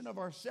attention of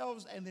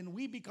ourselves, and then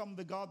we become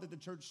the God that the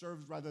church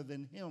serves rather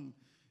than him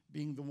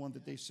being the one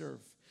that they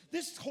serve.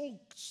 This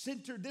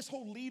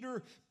whole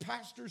leader,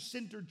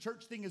 pastor-centered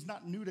church thing is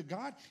not new to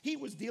God. He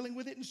was dealing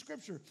with it in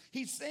Scripture.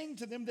 He's saying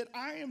to them that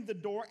I am the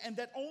door, and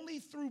that only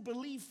through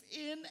belief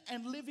in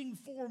and living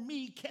for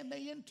me can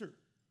they enter.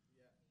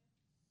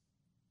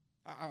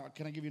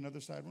 Can I give you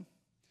another side one?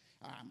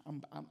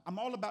 I'm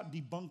all about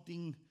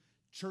debunking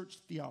church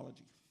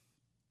theology.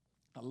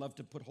 I love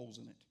to put holes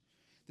in it.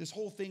 This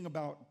whole thing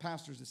about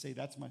pastors that say,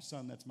 that's my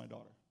son, that's my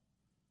daughter.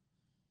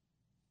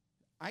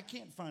 I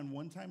can't find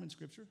one time in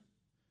Scripture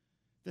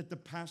that the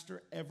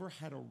pastor ever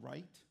had a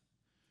right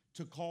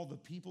to call the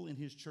people in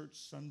his church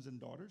sons and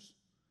daughters,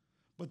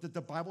 but that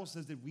the Bible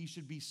says that we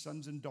should be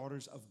sons and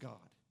daughters of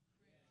God.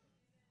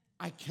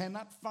 I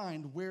cannot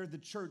find where the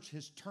church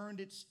has turned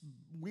its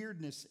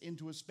weirdness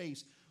into a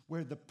space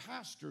where the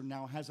pastor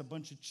now has a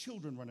bunch of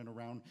children running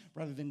around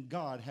rather than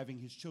God having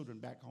his children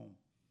back home.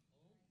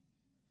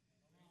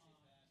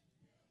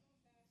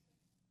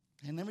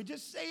 And let me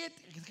just say it.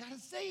 I got to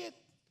say it.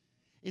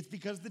 It's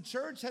because the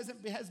church has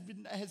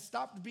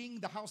stopped being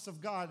the house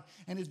of God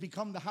and has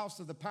become the house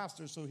of the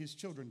pastor so his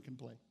children can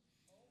play.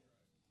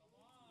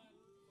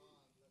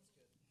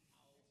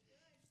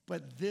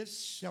 But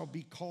this shall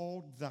be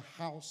called the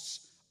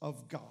house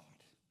of God.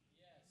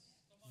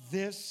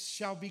 This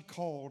shall be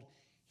called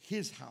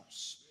his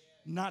house.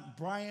 Not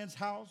Brian's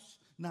house,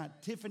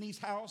 not Tiffany's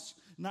house,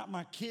 not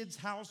my kid's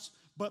house,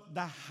 but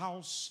the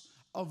house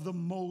of the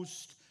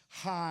Most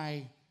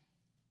High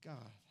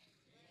God.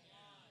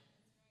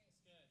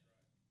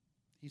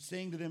 He's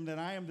saying to them that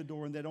I am the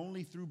door and that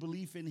only through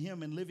belief in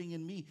him and living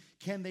in me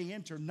can they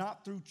enter,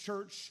 not through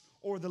church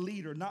or the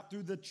leader, not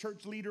through the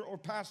church leader or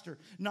pastor,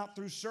 not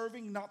through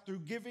serving, not through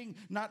giving,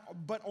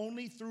 but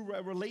only through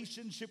a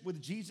relationship with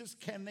Jesus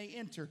can they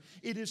enter.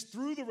 It is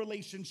through the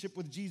relationship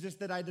with Jesus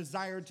that I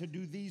desire to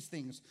do these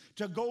things,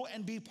 to go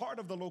and be part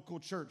of the local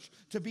church,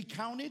 to be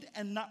counted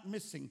and not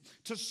missing,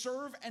 to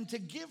serve and to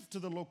give to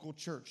the local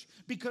church,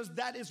 because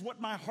that is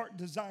what my heart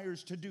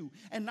desires to do.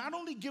 And not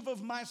only give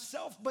of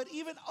myself, but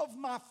even of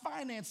my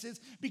finances,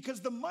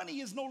 because the money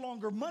is no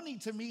longer money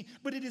to me,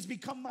 but it has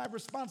become my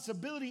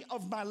responsibility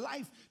of my life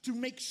to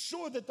make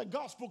sure that the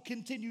gospel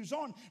continues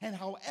on. And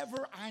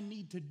however I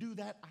need to do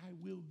that, I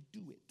will do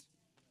it.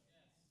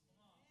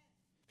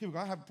 People go,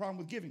 I have a problem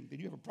with giving. Then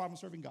you have a problem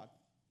serving God.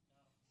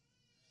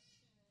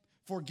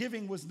 For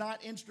giving was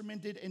not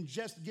instrumented in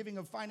just giving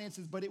of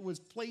finances, but it was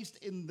placed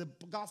in the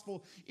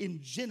gospel in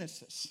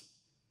Genesis.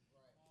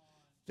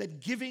 That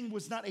giving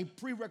was not a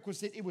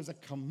prerequisite, it was a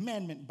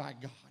commandment by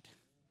God.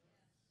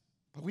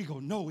 But we go,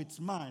 no, it's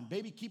mine.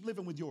 Baby, keep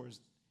living with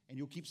yours. And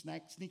you'll keep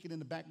sneaking in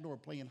the back door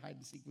playing hide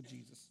and seek with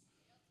Jesus.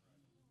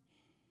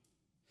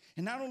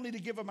 And not only to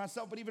give of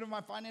myself, but even of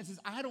my finances,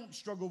 I don't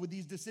struggle with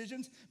these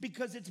decisions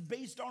because it's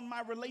based on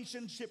my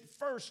relationship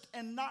first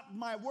and not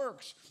my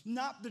works,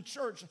 not the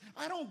church.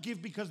 I don't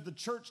give because the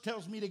church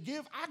tells me to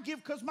give. I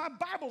give because my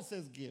Bible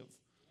says give.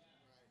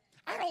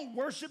 I don't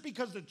worship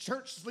because the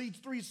church leads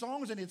 3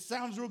 songs and it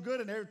sounds real good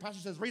and every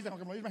pastor says, raise them. I'm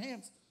going to raise my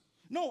hands.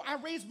 No, I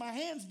raise my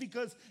hands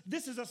because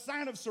this is a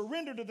sign of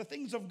surrender to the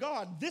things of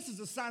God. This is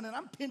a sign that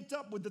I'm pent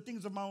up with the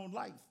things of my own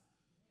life.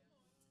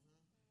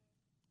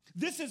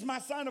 This is my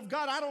sign of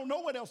God. I don't know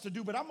what else to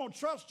do, but I'm going to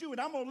trust you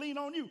and I'm going to lean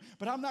on you.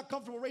 But I'm not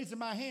comfortable raising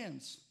my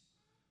hands.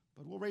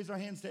 But we'll raise our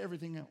hands to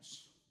everything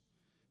else.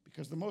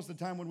 Because the most of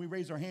the time when we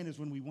raise our hand is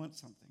when we want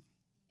something.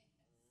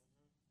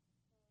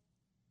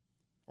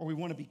 Or we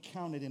want to be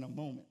counted in a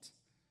moment.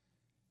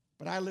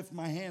 But I lift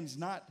my hands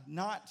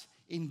not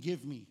in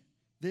give me.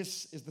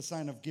 This is the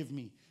sign of give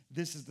me.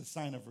 This is the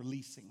sign of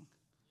releasing.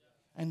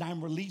 And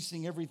I'm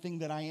releasing everything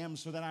that I am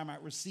so that I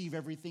might receive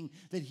everything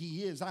that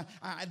he is.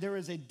 There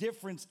is a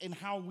difference in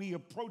how we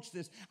approach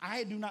this.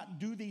 I do not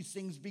do these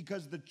things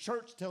because the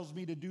church tells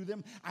me to do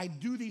them. I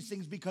do these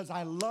things because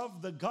I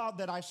love the God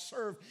that I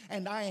serve,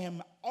 and I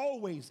am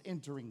always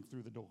entering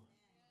through the door.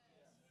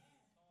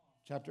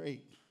 Chapter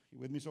 8. You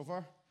with me so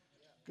far?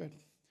 Good.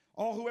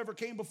 All whoever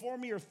came before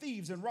me are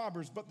thieves and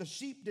robbers, but the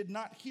sheep did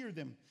not hear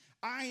them.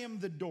 I am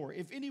the door.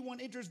 If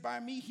anyone enters by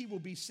me, he will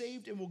be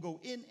saved and will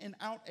go in and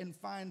out and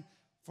find,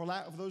 for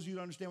those of you who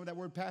don't understand what that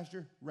word,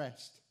 pastor,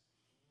 rest.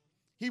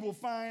 He will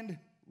find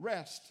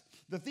rest.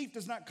 The thief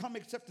does not come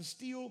except to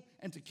steal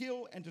and to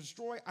kill and to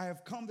destroy. I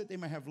have come that they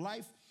may have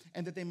life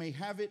and that they may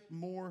have it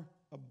more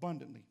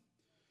abundantly.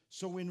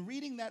 So in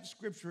reading that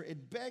scripture,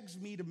 it begs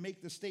me to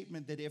make the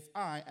statement that if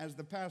I, as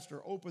the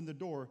pastor, open the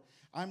door,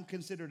 I'm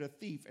considered a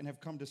thief and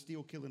have come to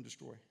steal, kill, and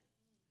destroy.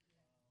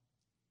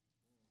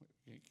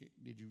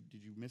 Did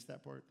you miss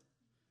that part?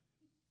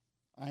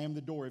 I am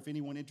the door. If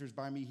anyone enters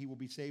by me, he will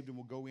be saved and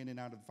will go in and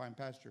out of the fine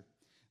pasture.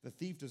 The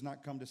thief does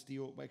not come to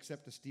steal,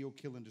 except to steal,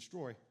 kill, and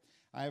destroy.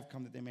 I have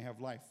come that they may have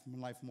life,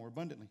 and life more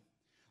abundantly.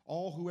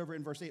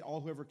 In verse 8,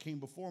 all whoever came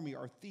before me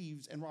are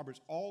thieves and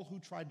robbers. All who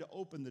tried to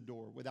open the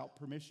door without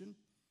permission,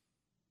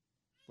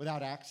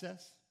 without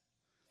access,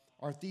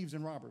 are thieves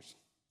and robbers.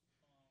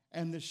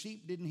 And the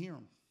sheep didn't hear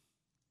them.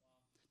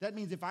 That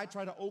means if I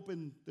try to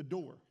open the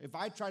door, if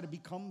I try to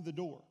become the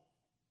door,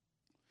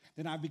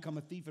 then I've become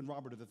a thief and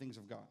robber to the things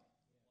of God.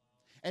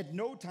 At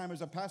no time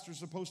is a pastor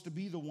supposed to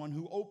be the one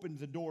who opened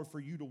the door for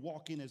you to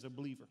walk in as a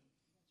believer.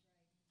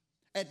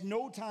 At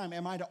no time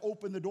am I to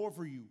open the door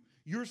for you.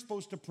 You're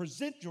supposed to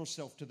present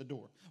yourself to the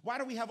door. Why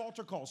do we have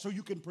altar calls? So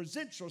you can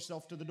present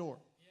yourself to the door.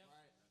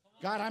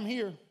 God, I'm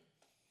here.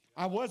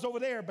 I was over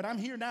there, but I'm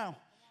here now.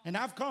 And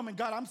I've come, and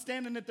God, I'm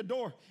standing at the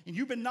door, and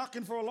you've been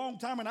knocking for a long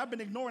time, and I've been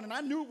ignoring, and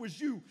I knew it was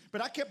you,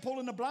 but I kept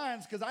pulling the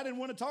blinds because I didn't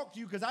want to talk to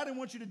you, because I didn't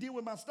want you to deal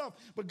with my stuff.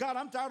 But God,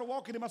 I'm tired of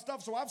walking in my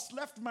stuff, so I've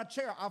left my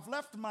chair. I've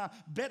left my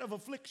bed of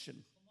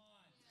affliction.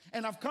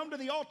 And I've come to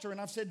the altar,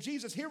 and I've said,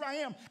 Jesus, here I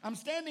am. I'm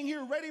standing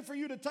here ready for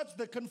you to touch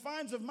the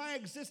confines of my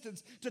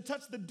existence, to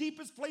touch the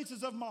deepest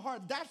places of my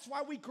heart. That's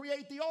why we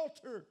create the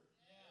altar.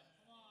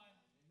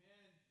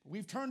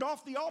 We've turned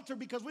off the altar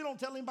because we don't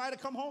tell anybody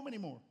to come home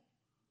anymore.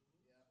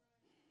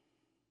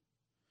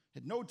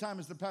 At no time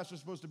is the pastor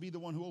supposed to be the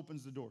one who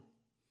opens the door.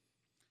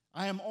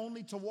 I am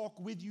only to walk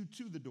with you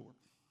to the door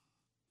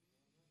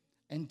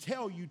and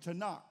tell you to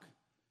knock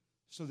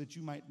so that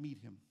you might meet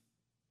him.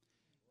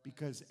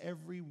 Because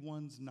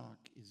everyone's knock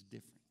is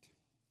different.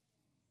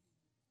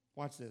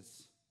 Watch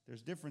this.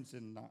 There's difference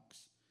in knocks.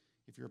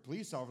 If you're a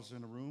police officer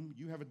in a room,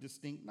 you have a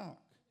distinct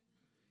knock.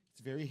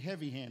 It's very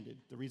heavy-handed.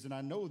 The reason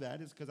I know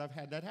that is because I've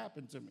had that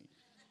happen to me.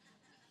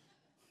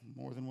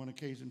 More than one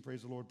occasion,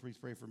 praise the Lord, please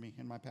pray for me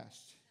in my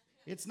past.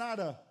 It's not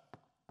a,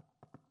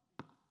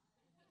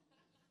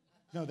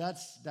 no,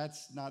 that's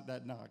not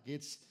that knock.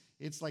 It's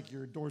like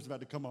your door's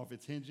about to come off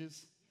its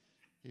hinges.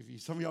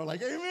 Some of y'all are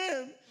like,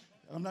 amen.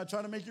 I'm not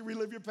trying to make you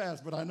relive your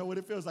past, but I know what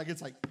it feels like.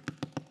 It's like,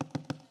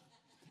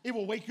 it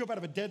will wake you up out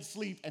of a dead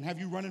sleep and have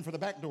you running for the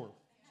back door.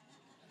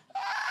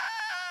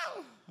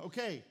 Ah!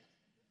 Okay.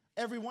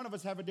 Every one of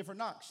us have a different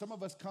knock. Some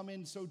of us come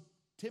in so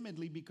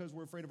timidly because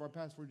we're afraid of our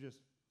past. We're just,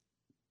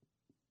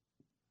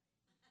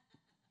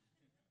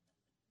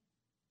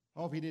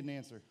 oh, he didn't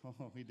answer.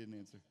 Oh, he didn't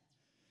answer.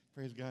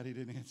 Praise God, he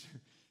didn't answer.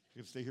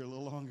 You can stay here a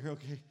little longer,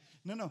 okay?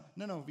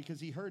 No,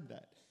 because he heard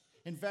that.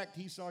 In fact,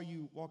 he saw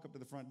you walk up to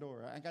the front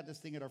door. I got this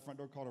thing at our front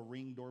door called a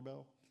ring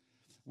doorbell.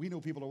 We know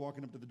people are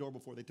walking up to the door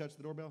before they touch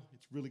the doorbell.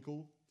 It's really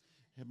cool.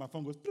 And my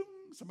phone goes, boom,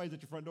 somebody's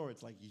at your front door.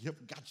 It's like, yep,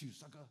 got you,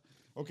 sucker.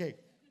 Okay,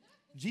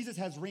 Jesus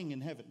has ring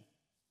in heaven.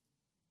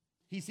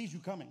 He sees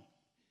you coming.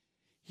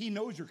 He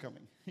knows you're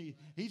coming.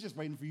 He's just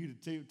waiting for you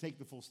to take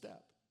the full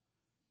step.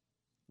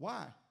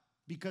 Why?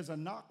 Because a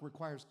knock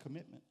requires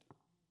commitment.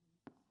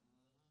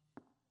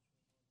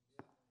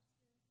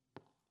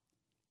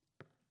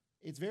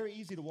 It's very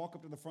easy to walk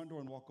up to the front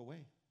door and walk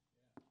away.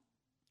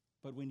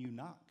 But when you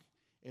knock,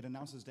 it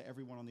announces to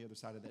everyone on the other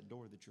side of that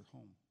door that you're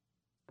home.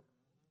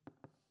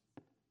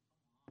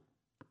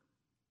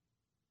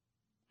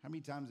 How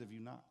many times have you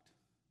knocked?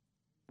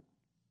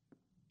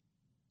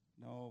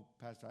 No,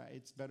 Pastor,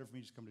 it's better for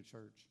me to just come to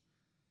church.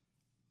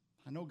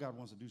 I know God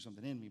wants to do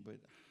something in me, but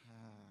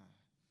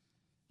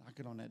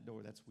knocking on that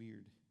door, that's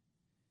weird.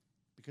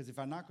 Because if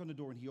I knock on the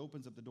door and he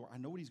opens up the door, I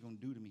know what he's going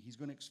to do to me. He's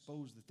going to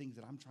expose the things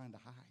that I'm trying to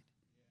hide.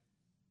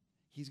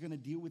 He's going to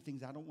deal with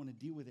things I don't want to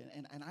deal with.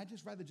 And I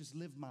just rather just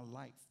live my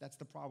life. That's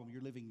the problem.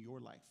 You're living your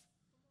life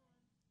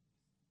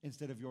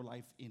instead of your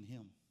life in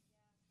him.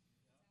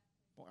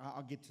 Well,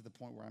 I'll get to the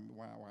point where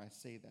I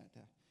say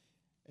that.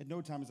 At no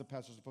time is a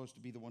pastor supposed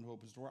to be the one who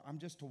opens the door. I'm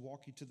just to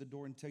walk you to the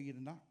door and tell you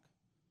to knock.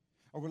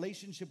 A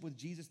relationship with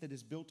Jesus that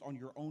is built on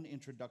your own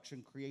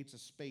introduction creates a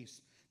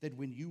space that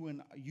when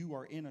you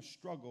are in a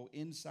struggle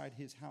inside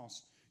his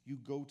house, you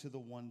go to the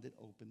one that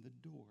opened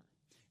the door.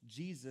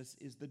 Jesus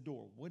is the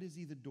door. What is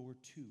he the door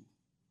to?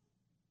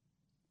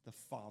 The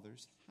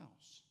Father's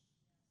house.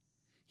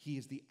 He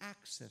is the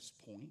access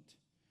point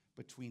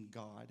between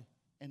God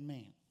and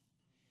man.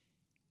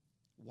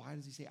 Why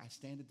does he say, I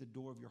stand at the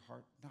door of your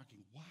heart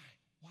knocking? Why?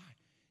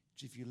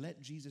 If you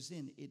let Jesus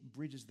in, it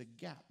bridges the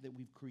gap that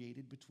we've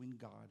created between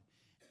God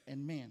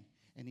and man.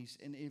 And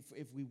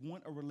if we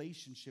want a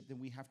relationship, then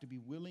we have to be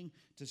willing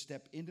to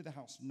step into the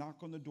house, knock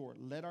on the door,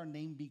 let our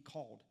name be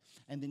called,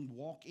 and then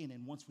walk in.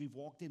 And once we've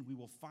walked in, we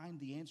will find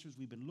the answers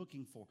we've been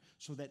looking for,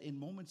 so that in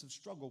moments of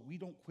struggle, we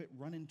don't quit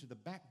running to the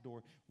back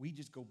door. We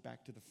just go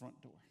back to the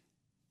front door.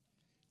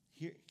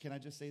 Here, can I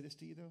just say this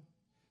to you, though?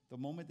 The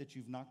moment that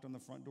you've knocked on the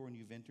front door and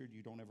you've entered,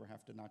 you don't ever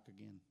have to knock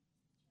again.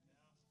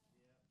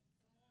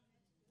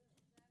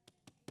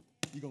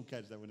 You're going to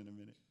catch that one in a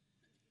minute.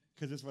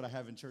 Because this is what I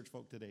have in church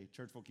folk today.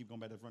 Church folk keep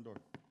going back to the front door.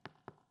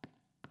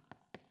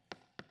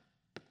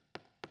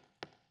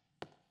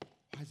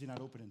 Why is he not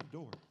opening the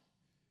door?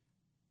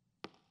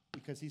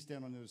 Because he's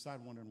standing on the other side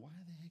wondering, why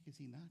the heck is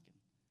he knocking?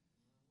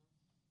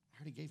 I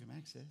already gave him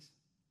access.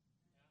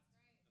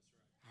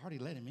 I already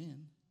let him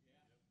in.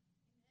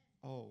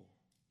 Oh,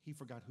 he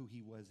forgot who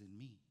he was in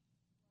me.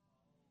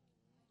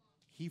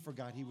 He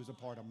forgot he was a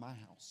part of my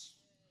house.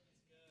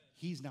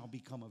 He's now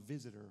become a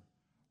visitor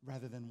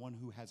rather than one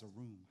who has a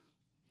room.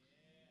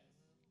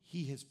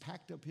 He has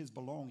packed up his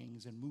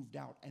belongings and moved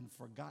out and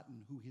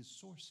forgotten who his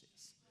source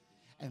is.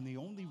 And the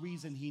only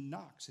reason he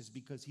knocks is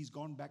because he's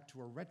gone back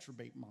to a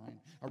reprobate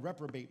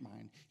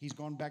mind. He's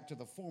gone back to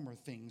the former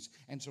things.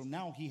 And so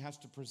now he has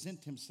to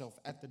present himself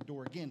at the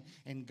door again.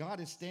 And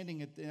God is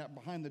standing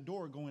behind the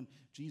door going,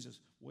 Jesus,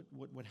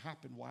 what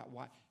happened?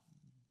 Why?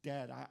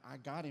 Dad, I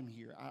got him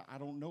here. I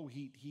don't know.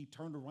 He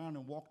turned around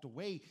and walked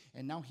away,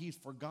 and now he's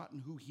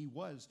forgotten who he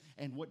was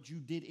and what you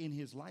did in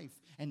his life.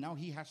 And now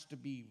he has to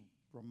be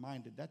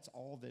reminded. That's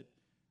all that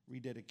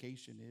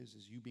rededication is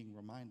you being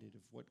reminded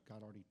of what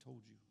God already told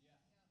you.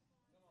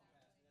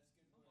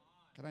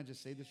 Can I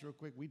just say this real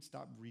quick? We'd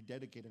stop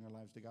rededicating our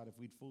lives to God if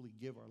we'd fully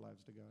give our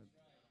lives to God.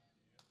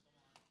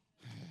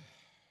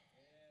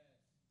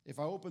 If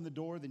I open the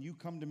door, then you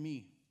come to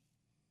me.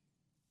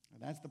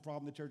 And that's the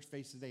problem the church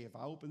faces today. If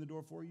I open the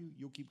door for you,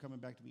 you'll keep coming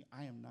back to me.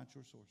 I am not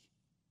your source.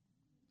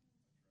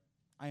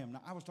 I am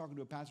not. I was talking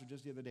to a pastor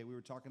just the other day. We were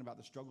talking about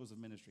the struggles of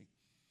ministry.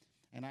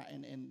 And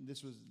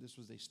this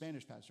was a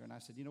Spanish pastor. And I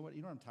said, you know what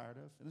I'm tired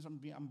of? And this, I'm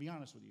going to be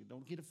honest with you.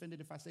 Don't get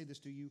offended if I say this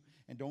to you.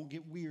 And don't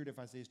get weird if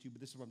I say this to you. But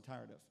this is what I'm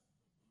tired of.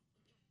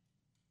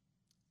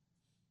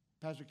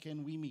 Pastor,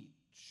 can we meet?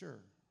 Sure.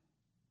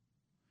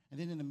 And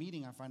then in the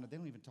meeting, I find out they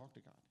don't even talk to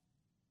God.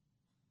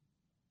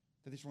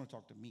 They just want to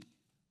talk to me.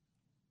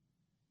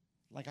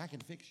 Like I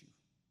can fix you.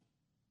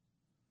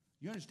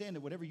 You understand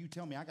that whatever you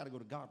tell me, I got to go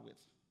to God with.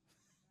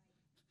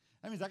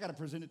 That means I got to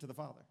present it to the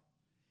Father.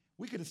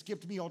 We could have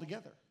skipped me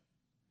altogether.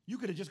 You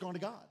could have just gone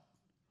to God.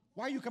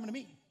 Why are you coming to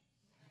me?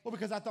 Well,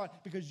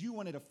 because you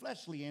wanted a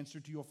fleshly answer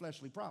to your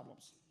fleshly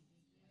problems.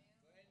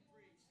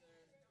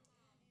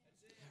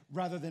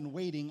 Rather than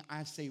waiting,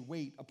 I say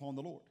wait upon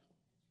the Lord.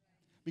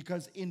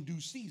 Because in due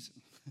season.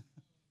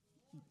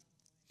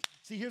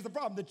 See, here's the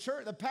problem.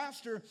 The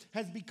pastor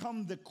has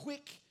become the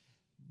quick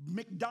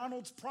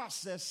McDonald's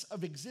process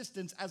of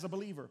existence as a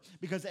believer.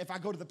 Because if I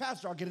go to the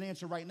pastor, I'll get an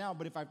answer right now.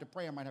 But if I have to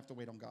pray, I might have to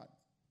wait on God.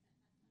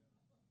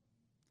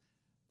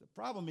 The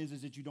problem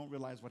is that you don't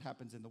realize what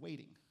happens in the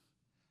waiting.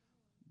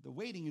 The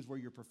waiting is where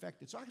you're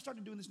perfected. So I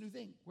started doing this new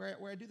thing where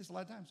I do this a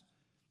lot of times.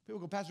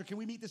 People go, Pastor, can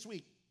we meet this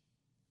week?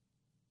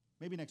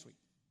 Maybe next week.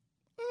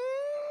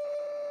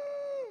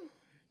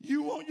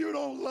 You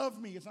don't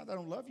love me. It's not that I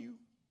don't love you.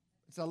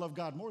 It's that I love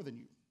God more than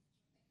you.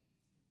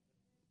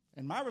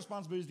 And my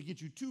responsibility is to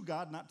get you to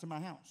God, not to my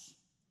house.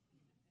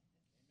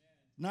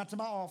 Amen. Not to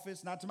my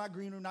office, not to my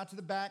green room, not to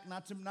the back,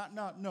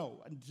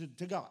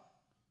 to God.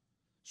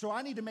 So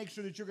I need to make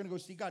sure that you're going to go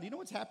see God. You know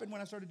what's happened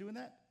when I started doing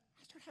that?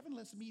 I started having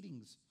less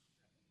meetings.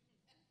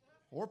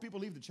 Or people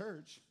leave the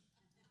church.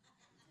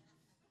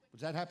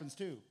 Which that happens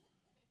too.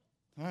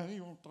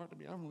 You won't talk to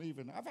me. I'm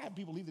leaving. I've had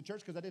people leave the church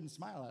because I didn't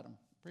smile at them.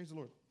 Praise the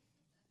Lord.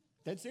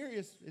 That's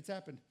serious. It's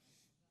happened.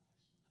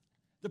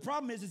 The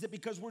problem is that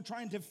because we're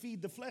trying to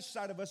feed the flesh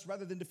side of us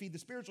rather than to feed the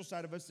spiritual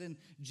side of us, and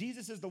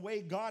Jesus is the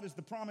way, God is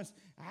the promise.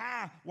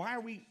 Why are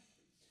we?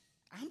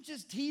 I'm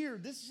just here.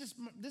 This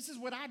is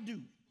what I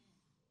do.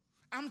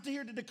 I'm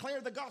here to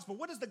declare the gospel.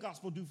 What does the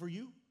gospel do for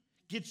you?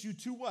 Gets you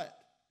to what?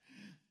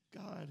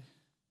 God.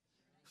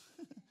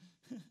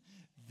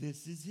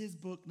 This is his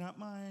book, not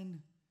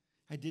mine.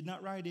 I did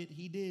not write it.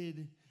 He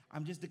did.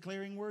 I'm just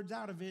declaring words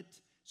out of it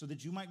so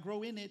that you might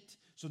grow in it,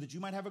 so that you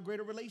might have a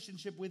greater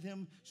relationship with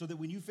him, so that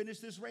when you finish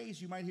this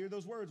race, you might hear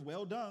those words,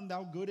 well done,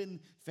 thou good and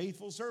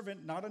faithful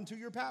servant, not unto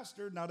your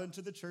pastor, not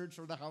unto the church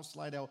or the house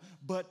Slidell,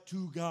 but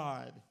to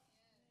God.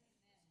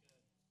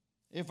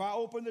 If I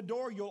open the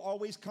door, you'll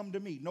always come to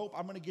me. Nope,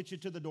 I'm going to get you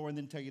to the door and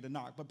then tell you to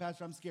knock. But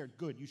Pastor, I'm scared.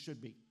 Good, you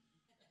should be.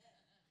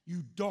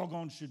 You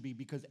doggone should be,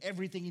 because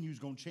everything in you is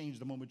going to change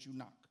the moment you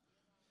knock.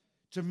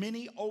 Too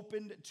many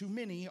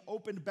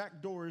opened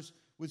back doors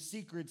with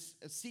secret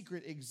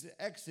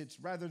exits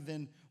rather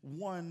than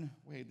one.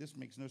 Wait, this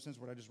makes no sense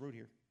what I just wrote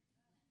here.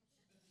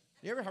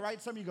 You ever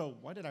write something, you go,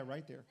 why did I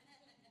write there?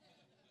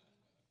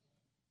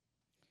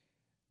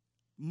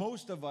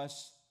 Most of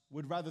us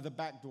would rather the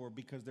back door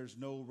because there's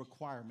no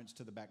requirements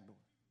to the back door.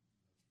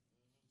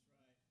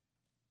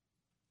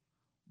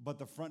 But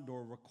the front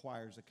door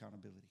requires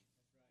accountability.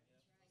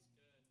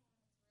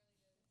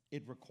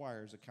 It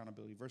requires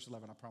accountability. Verse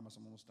 11, I promise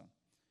I'm almost done.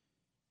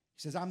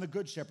 He says, I'm the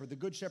good shepherd. The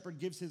good shepherd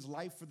gives his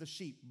life for the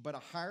sheep. But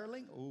a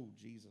hireling, oh,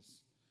 Jesus.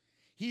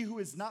 He who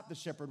is not the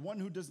shepherd, one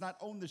who does not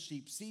own the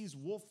sheep, sees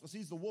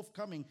the wolf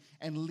coming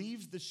and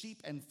leaves the sheep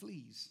and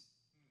flees.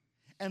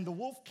 And the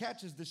wolf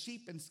catches the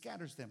sheep and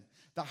scatters them.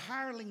 The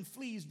hireling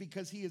flees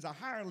because he is a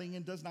hireling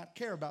and does not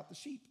care about the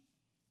sheep.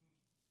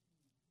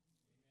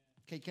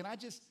 Okay, can I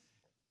just,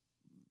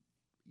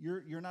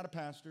 you're not a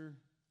pastor.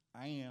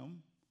 I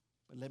am.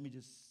 But let me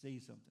just say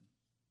something.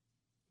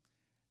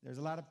 There's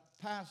a lot of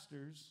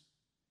pastors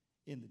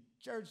in the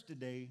church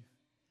today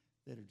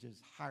that are just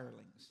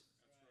hirelings.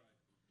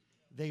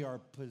 They are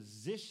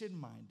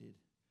position-minded,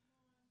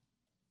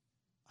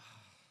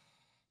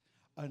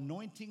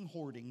 anointing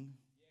hoarding.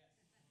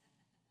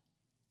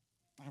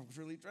 I was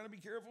really trying to be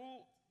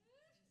careful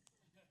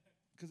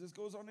because this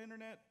goes on the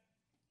internet.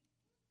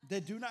 They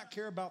do not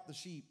care about the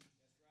sheep.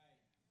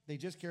 They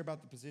just care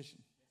about the position.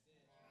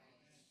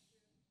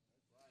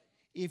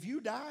 If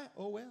you die,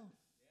 oh well.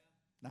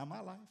 Not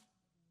my life.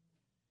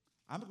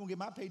 I'm going to get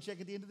my paycheck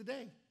at the end of the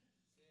day.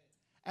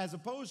 As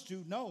opposed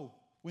to, no,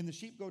 when the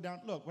sheep go down.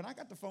 Look, when I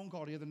got the phone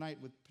call the other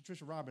night with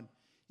Patricia Robin,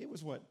 it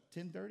was what,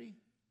 10:30,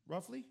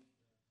 roughly?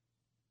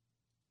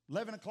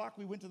 11 o'clock,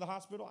 we went to the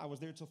hospital. I was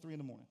there till 3 in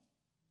the morning.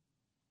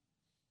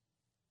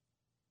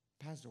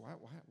 Pastor, why?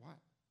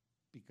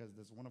 Because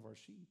that's one of our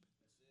sheep.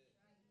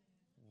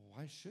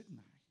 Why shouldn't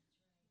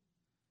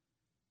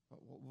I?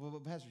 Well,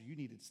 Pastor, you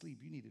needed sleep.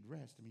 You needed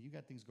rest. I mean, you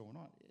got things going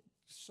on.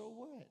 So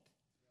what?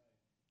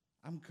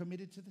 I'm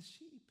committed to the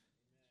sheep.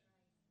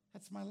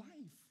 That's my life.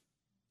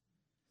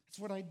 That's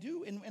what I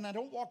do. And I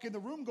don't walk in the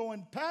room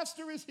going,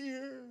 Pastor is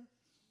here.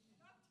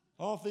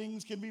 All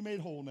things can be made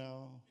whole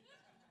now.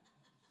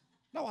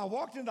 No, I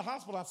walked into the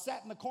hospital. I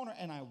sat in the corner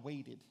and I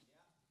waited.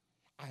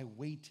 I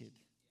waited.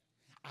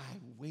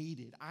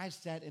 I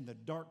sat in the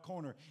dark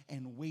corner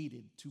and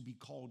waited to be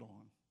called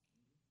on.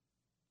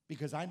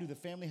 Because I knew the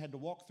family had to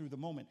walk through the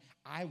moment.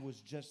 I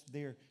was just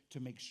there to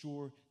make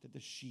sure that the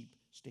sheep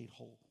stayed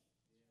whole.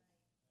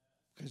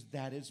 Because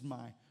that is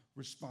my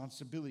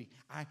responsibility.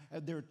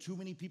 There are too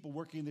many people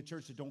working in the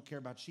church that don't care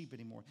about sheep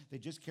anymore. They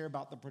just care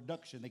about the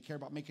production. They care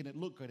about making it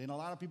look good. And a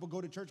lot of people go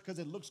to church because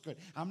it looks good.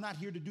 I'm not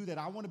here to do that.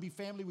 I want to be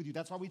family with you.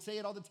 That's why we say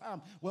it all the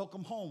time.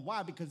 Welcome home.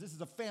 Why? Because this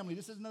is a family.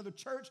 This is another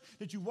church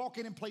that you walk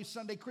in and play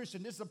Sunday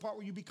Christian. This is the part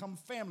where you become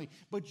family.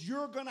 But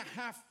you're going to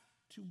have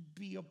to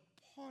be a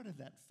part of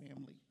that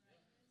family.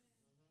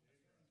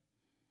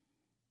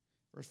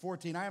 Verse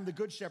 14, I am the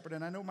good shepherd,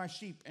 and I know my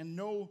sheep, and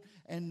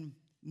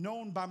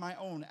known by my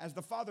own. As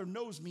the Father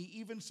knows me,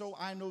 even so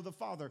I know the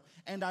Father.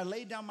 And I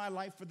lay down my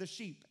life for the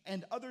sheep.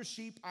 And other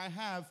sheep I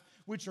have,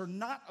 which are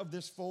not of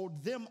this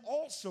fold, them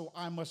also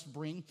I must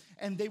bring,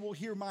 and they will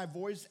hear my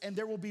voice, and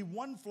there will be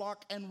one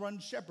flock and one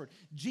shepherd.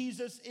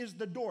 Jesus is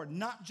the door,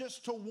 not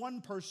just to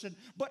one person,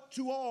 but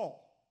to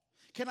all.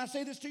 Can I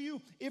say this to you?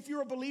 If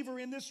you're a believer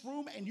in this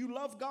room, and you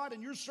love God,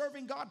 and you're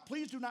serving God,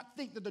 please do not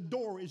think that the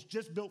door is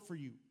just built for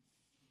you.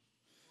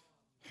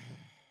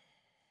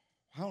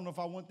 I don't know if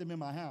I want them in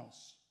my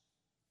house.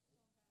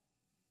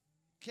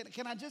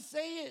 Can I just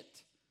say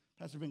it?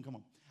 Pastor Ben, come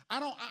on.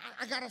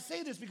 I got to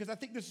say this because I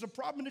think this is a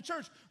problem in the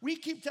church. We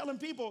keep telling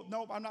people,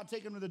 no, I'm not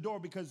taking them to the door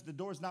because the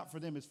door's not for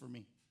them, it's for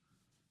me.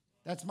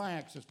 That's my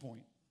access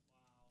point.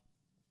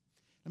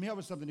 Let me help you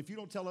with something. If you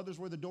don't tell others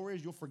where the door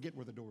is, you'll forget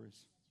where the door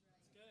is.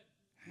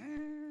 That's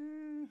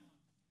good.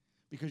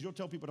 Because you'll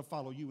tell people to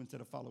follow you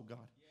instead of follow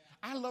God.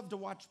 I love to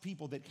watch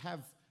people that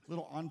have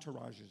little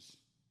entourages.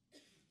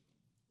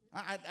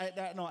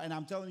 No, and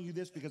I'm telling you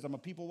this because I'm a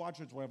people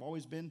watcher. It's where I've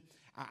always been.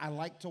 I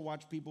like to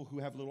watch people who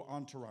have little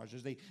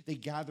entourages. They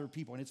gather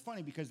people. And it's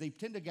funny because they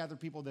tend to gather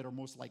people that are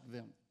most like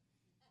them.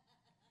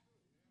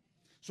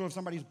 So if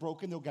somebody's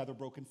broken, they'll gather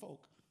broken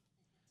folk.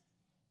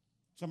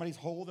 Somebody's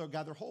whole, they'll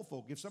gather whole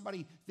folk. If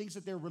somebody thinks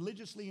that they're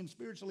religiously and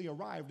spiritually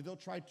arrived, they'll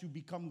try to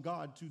become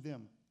God to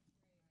them.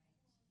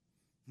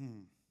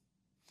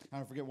 I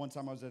don't forget one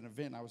time I was at an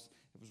event. I was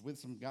with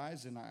some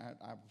guys, and I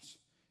was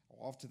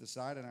off to the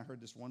side, and I heard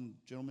this one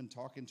gentleman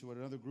talking to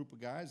another group of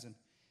guys, and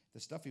the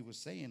stuff he was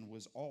saying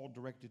was all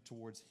directed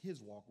towards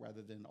his walk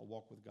rather than a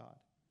walk with God.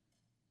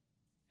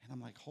 And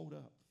I'm like, hold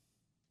up.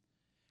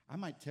 I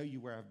might tell you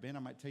where I've been. I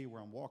might tell you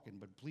where I'm walking,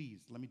 but please,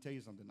 let me tell you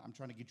something. I'm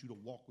trying to get you to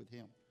walk with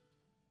him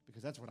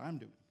because that's what I'm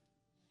doing.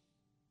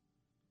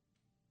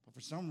 But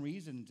for some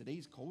reason, in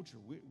today's culture,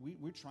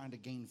 we're trying to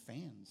gain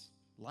fans,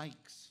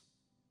 likes,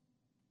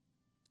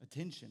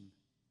 attention.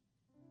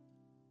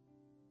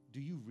 Do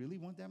you really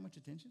want that much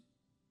attention?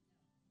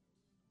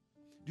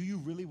 Do you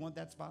really want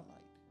that spotlight?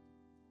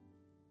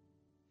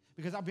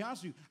 Because I'll be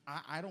honest with you,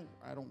 I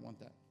don't want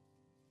that.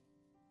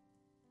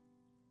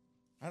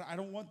 I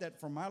don't want that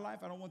for my life.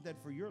 I don't want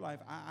that for your life.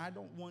 I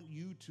don't want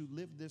you to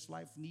live this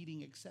life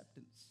needing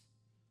acceptance.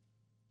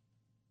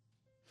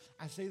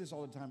 I say this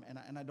all the time,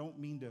 and I don't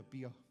mean to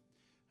be a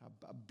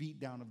beat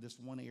down of this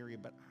one area,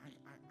 but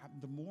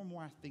the more and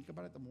more I think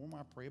about it, the more and more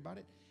I pray about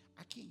it,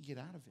 I can't get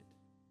out of it.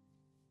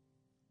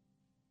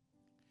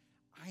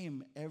 I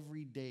am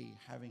every day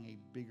having a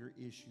bigger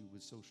issue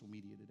with social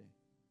media today.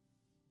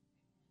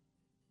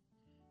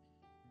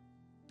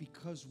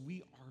 Because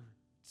we are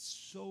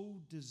so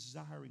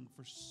desiring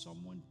for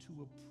someone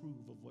to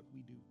approve of what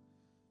we do.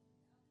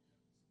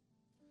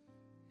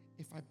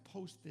 If I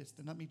post this,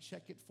 then let me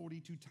check it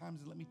 42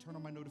 times and let me turn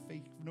on my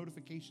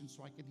notifications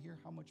so I can hear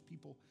how much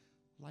people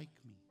like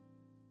me.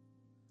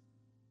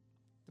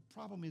 The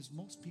problem is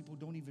most people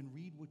don't even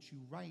read what you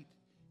write.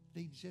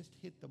 They just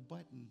hit the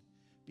button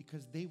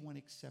because they want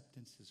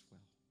acceptance as well.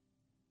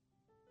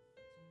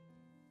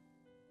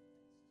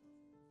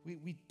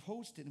 We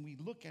post it and we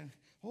look at it,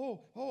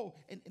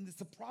 and it's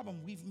the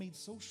problem. We've made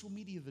social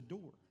media the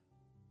door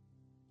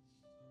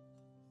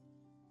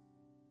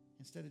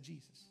instead of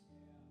Jesus.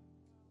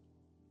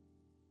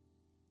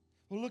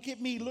 Well, look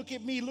at me,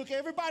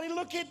 everybody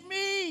look at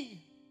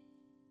me.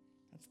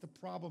 That's the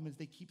problem, is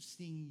they keep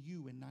seeing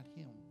you and not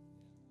him.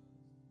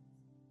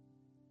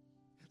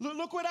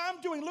 Look what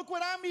I'm doing. Look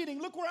what I'm eating.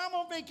 Look where I'm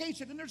on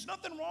vacation. And there's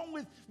nothing wrong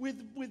with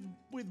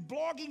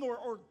blogging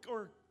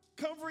or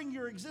covering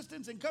your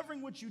existence and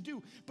covering what you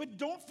do. But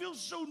don't feel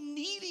so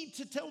needy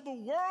to tell the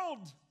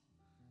world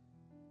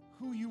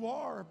who you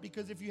are,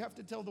 because if you have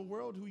to tell the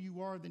world who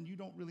you are, then you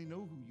don't really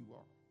know who you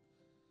are.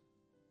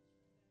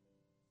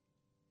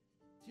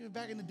 You know,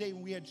 back in the day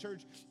when we had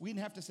church, we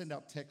didn't have to send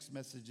out text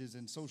messages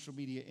and social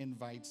media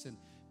invites, and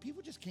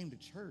people just came to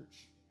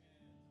church.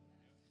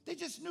 They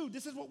just knew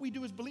this is what we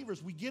do as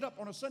believers. We get up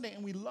on a Sunday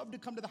and we love to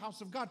come to the house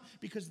of God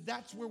because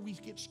that's where we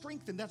get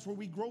strengthened. That's where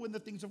we grow in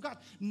the things of God.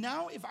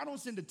 Now, if I don't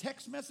send a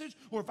text message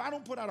or if I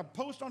don't put out a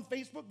post on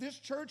Facebook, this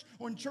church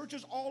or in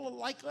churches all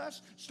like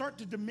us start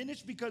to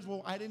diminish because,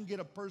 well, I didn't get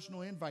a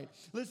personal invite.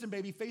 Listen,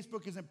 baby,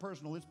 Facebook isn't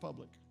personal, it's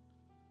public.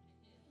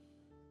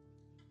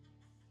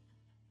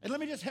 And let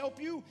me just help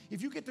you.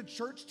 If you get the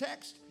church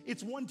text,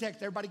 it's one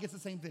text. Everybody gets the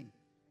same thing.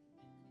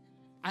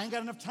 I ain't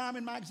got enough time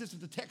in my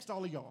existence to text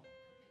all of y'all.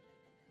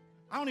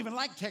 I don't even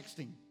like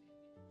texting.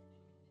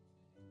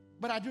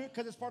 But I do it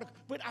because it's part of,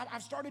 but I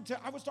was talking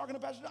to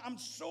Pastor, I'm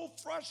so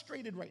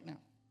frustrated right now.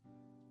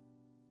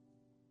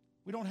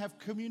 We don't have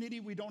community.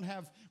 We don't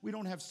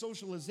have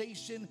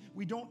socialization.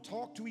 We don't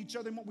talk to each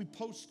other. We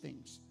post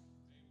things.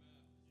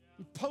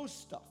 We post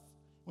stuff.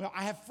 Well,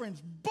 I have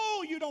friends.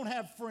 Bull, you don't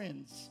have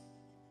friends.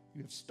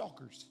 You have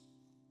stalkers.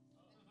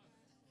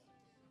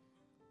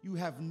 You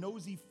have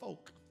nosy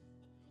folk.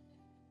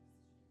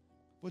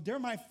 But they're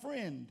my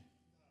friend.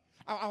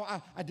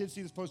 I did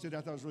see this posted.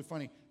 I thought it was really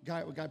funny.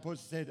 A guy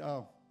posted, said,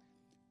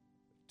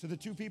 to the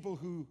two people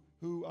who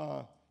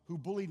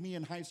bullied me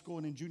in high school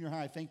and in junior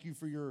high, thank you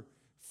for your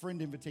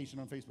friend invitation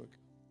on Facebook.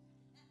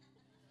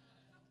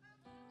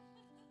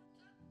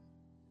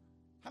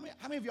 How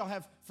many of y'all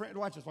have friends?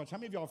 Watch this. How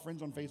many of y'all have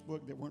friends on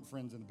Facebook that weren't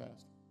friends in the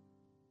past?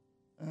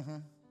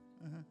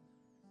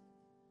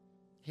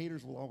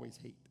 Haters will always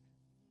hate.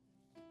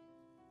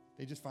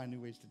 They just find new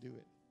ways to do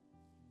it.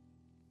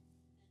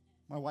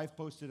 My wife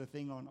posted a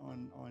thing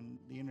on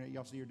the internet.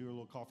 Y'all see her do her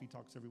little coffee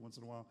talks every once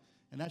in a while.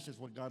 And that's just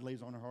what God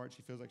lays on her heart.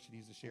 She feels like she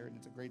needs to share it, and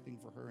it's a great thing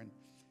for her. And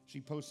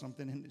she posts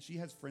something, and she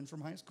has friends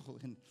from high school,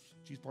 and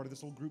she's part of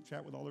this little group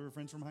chat with all of her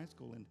friends from high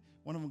school. And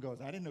one of them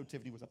goes, I didn't know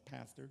Tiffany was a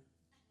pastor.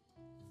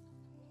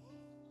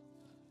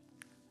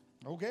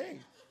 Okay.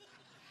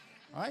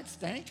 All right,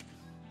 stank.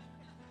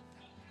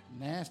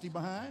 Nasty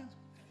behind.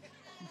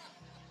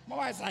 My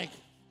wife's like,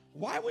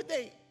 why would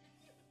they?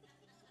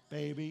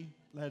 Baby,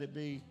 let it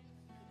be.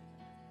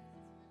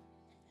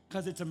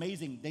 Because it's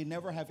amazing. They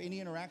never have any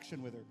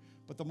interaction with her.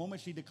 But the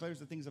moment she declares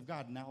the things of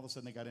God, now all of a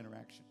sudden they got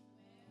interaction.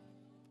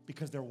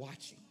 Because they're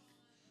watching.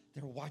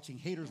 They're watching.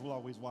 Haters will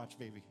always watch,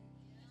 baby.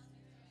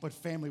 But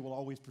family will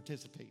always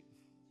participate.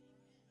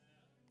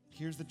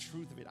 Here's the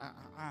truth of it.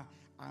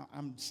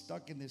 I'm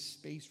stuck in this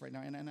space right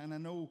now. And I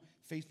know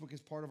Facebook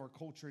is part of our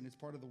culture and it's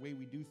part of the way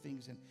we do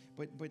things.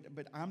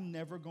 But I'm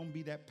never going to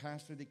be that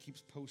pastor that keeps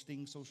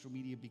posting social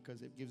media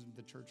because it gives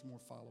the church more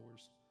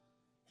followers.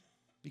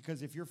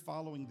 Because if you're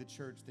following the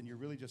church, then you're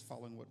really just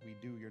following what we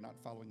do. You're not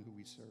following who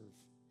we serve.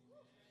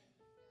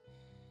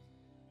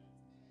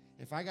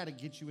 If I got to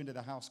get you into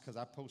the house because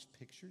I post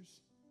pictures,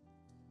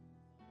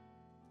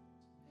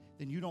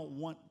 then you don't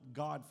want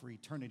God for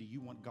eternity.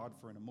 You want God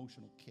for an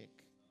emotional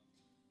kick.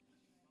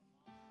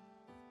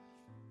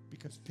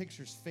 Because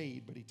pictures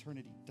fade, but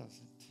eternity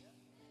doesn't.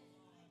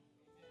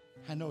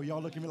 I know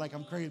y'all look at me like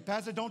I'm crazy.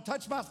 Pastor, don't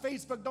touch my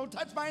Facebook. Don't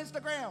touch my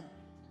Instagram.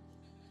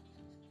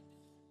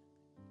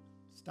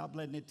 Stop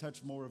letting it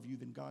touch more of you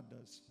than God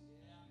does.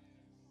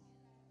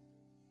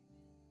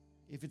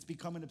 If it's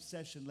become an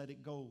obsession, let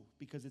it go,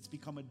 because it's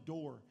become a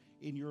door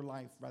in your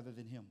life rather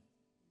than Him.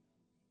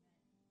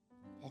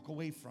 Walk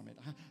away from it.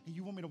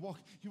 You want me to walk?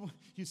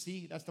 You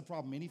see, that's the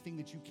problem. Anything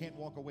that you can't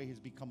walk away has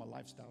become a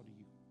lifestyle to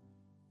you.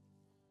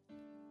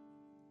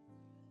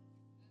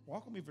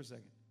 Walk with me for a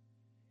second.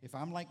 If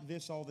I'm like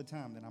this all the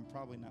time, then I'm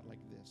probably not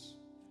like this.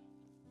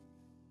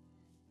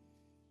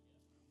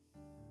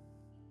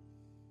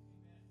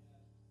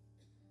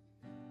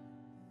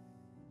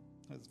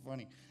 That's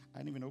funny. I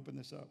didn't even open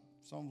this up.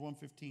 Psalms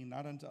 115,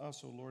 not unto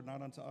us, O Lord,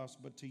 not unto us,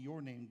 but to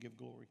your name give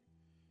glory.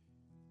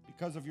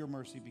 Because of your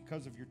mercy,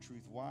 because of your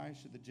truth, why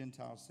should the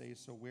Gentiles say,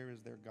 so where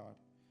is their God?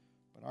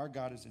 But our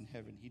God is in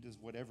heaven. He does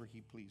whatever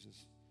He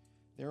pleases.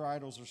 Their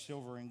idols are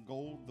silver and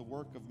gold, the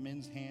work of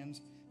men's hands.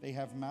 They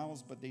have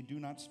mouths, but they do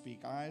not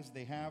speak. Eyes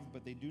they have,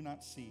 but they do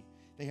not see.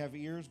 They have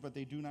ears, but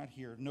they do not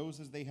hear.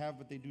 Noses they have,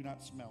 but they do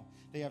not smell.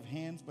 They have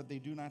hands, but they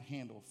do not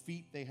handle.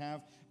 Feet they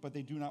have, but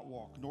they do not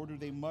walk. Nor do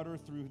they mutter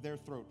through their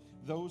throat.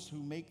 Those who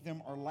make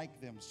them are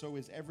like them. So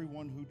is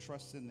everyone who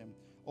trusts in them.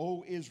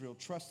 O Israel,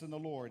 trust in the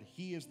Lord.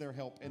 He is their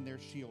help and their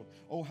shield.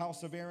 O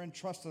house of Aaron,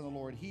 trust in the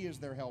Lord. He is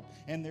their help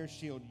and their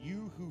shield.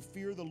 You who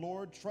fear the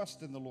Lord,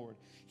 trust in the Lord.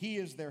 He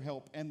is their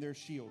help and their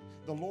shield.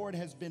 The Lord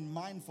has been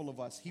mindful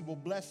of us. He will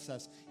bless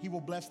us. He will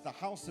bless the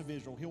house of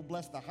Israel. He'll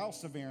bless the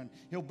house of Aaron.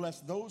 He'll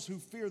bless those who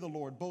fear the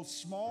Lord, both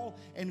small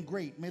and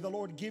great. May the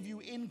Lord give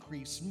you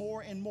increase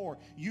more and more.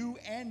 You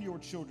and your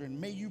children,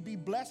 may you be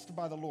blessed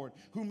by the Lord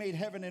who made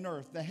heaven and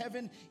earth. The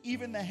heaven,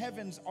 even the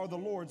heavens are the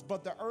Lord's,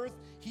 but the earth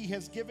He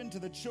has given to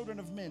the children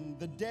of men.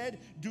 The dead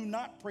do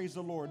not praise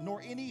the Lord,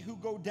 nor any who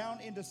go down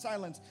into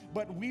silence.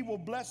 But we will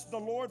bless the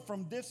Lord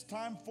from this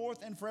time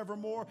forth and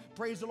forevermore.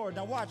 Praise the Lord.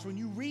 Now watch, when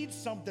you read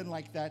something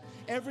like that,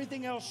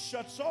 everything else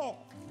shuts off.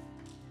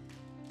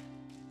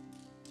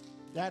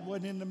 That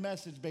wasn't in the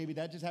message, baby.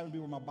 That just happened to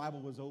be where my Bible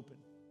was open.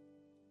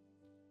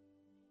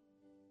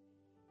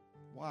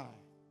 Why?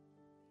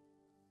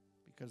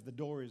 Because the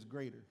door is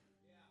greater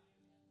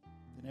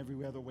than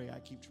every other way I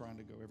keep trying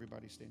to go.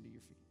 Everybody stand to your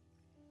feet.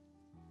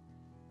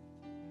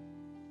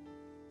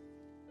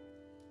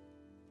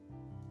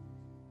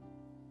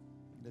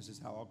 This is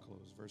how I'll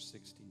close. Verse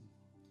 16.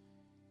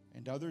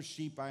 And other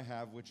sheep I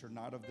have which are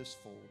not of this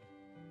fold,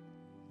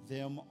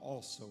 them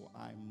also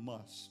I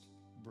must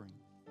bring.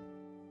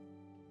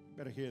 You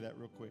better hear that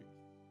real quick.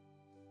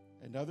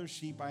 And other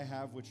sheep I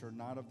have which are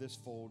not of this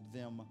fold,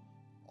 them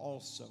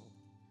also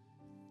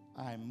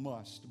I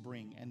must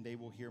bring, and they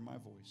will hear my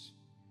voice.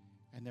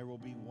 And there will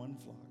be one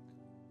flock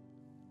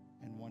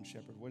and one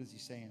shepherd. What is he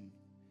saying?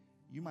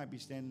 You might be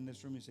standing in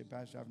this room and say,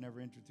 Pastor, I've never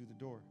entered through the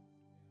door.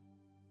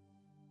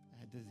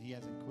 He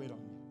hasn't quit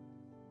on you.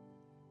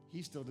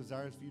 He still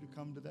desires for you to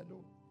come to that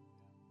door.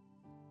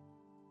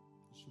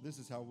 So this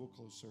is how we'll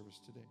close service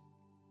today.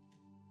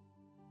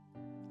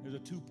 There's a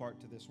two-part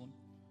to this one.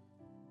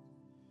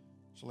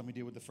 So let me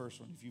deal with the first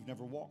one. If you've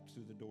never walked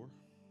through the door,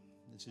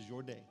 this is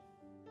your day.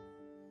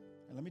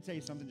 And let me tell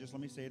you something, just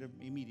let me say it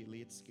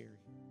immediately. It's scary.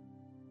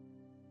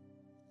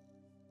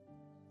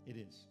 It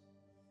is.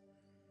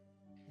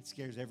 It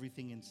scares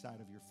everything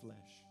inside of your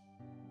flesh.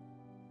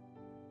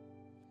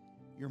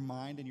 Your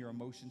mind and your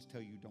emotions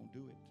tell you don't do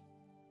it.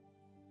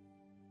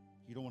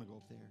 You don't want to go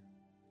up there.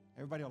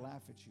 Everybody will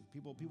laugh at you.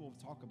 People will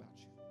talk about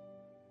you.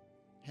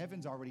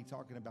 Heaven's already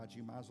talking about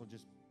you. You might as well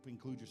just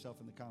include yourself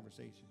in the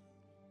conversation.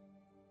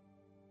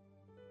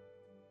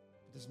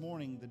 But this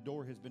morning, the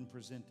door has been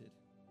presented,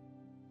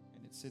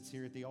 and it sits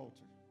here at the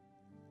altar.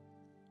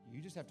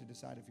 You just have to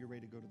decide if you're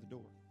ready to go to the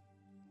door.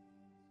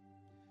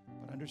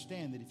 But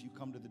understand that if you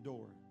come to the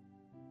door,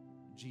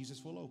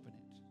 Jesus will open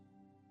it,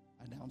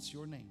 announce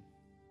your name,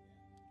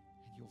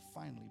 and you'll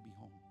finally be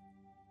home.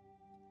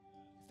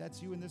 If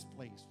that's you in this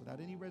place, without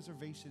any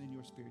reservation in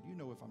your spirit, you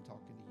know if I'm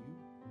talking to you.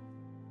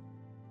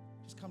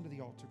 Just come to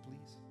the altar,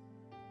 please.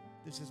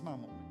 This is my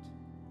moment.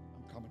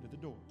 I'm coming to the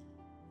door.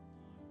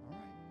 All right.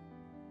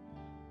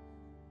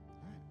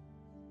 All right.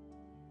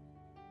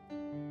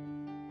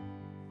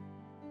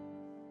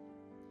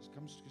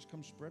 Just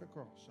come spread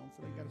across. Don't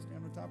feel like you got to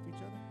stand on top of each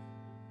other.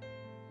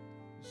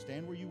 Just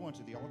stand where you want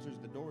to.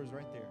 The door is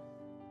right there.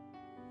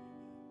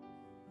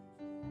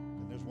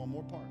 And there's one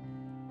more part.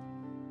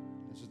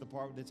 This is the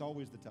part that's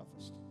always the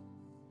toughest.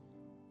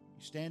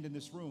 You stand in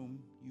this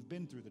room, you've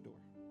been through the door.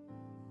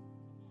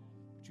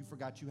 But you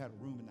forgot you had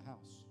a room in the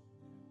house.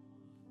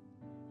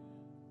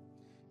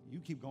 You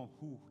keep going,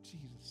 ooh,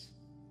 Jesus.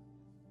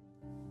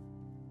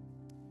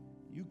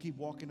 You keep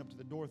walking up to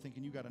the door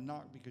thinking you got to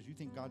knock because you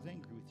think God's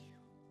angry with you.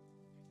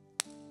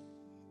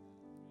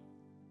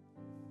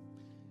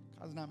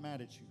 God's not mad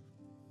at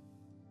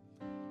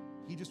you.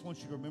 He just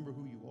wants you to remember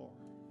who you are.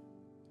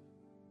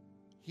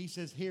 He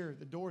says, here,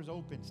 the door is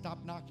open.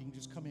 Stop knocking.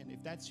 Just come in.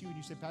 If that's you and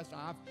you say, Pastor,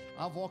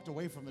 I've walked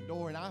away from the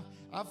door and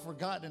I've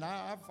forgotten and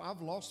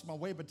I've lost my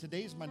way, but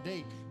today's my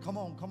day. Come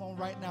on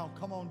right now.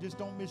 Come on, just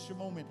don't miss your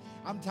moment.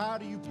 I'm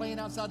tired of you playing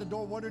outside the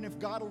door wondering if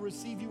God will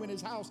receive you in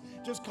his house.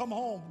 Just come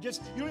home. You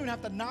don't even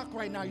have to knock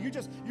right now.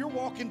 You're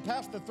walking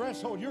past the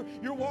threshold.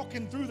 You're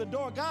walking through the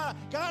door. God,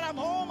 I'm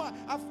home.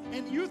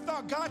 And you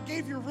thought God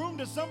gave your room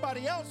to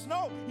somebody else.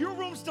 No, your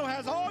room still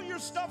has all your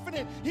stuff in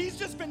it. He's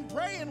just been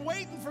praying,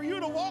 waiting for you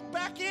to walk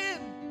back in.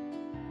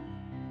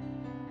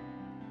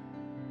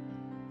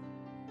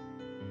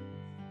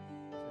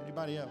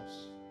 Anybody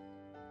else?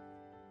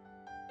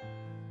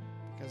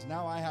 Because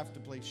now I have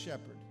to play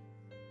shepherd.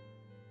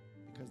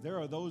 Because there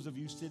are those of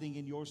you sitting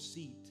in your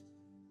seat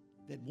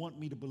that want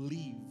me to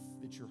believe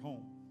that you're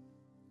home.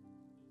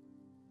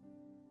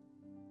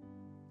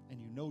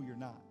 And you know you're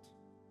not.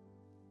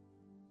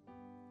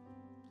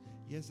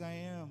 Yes, I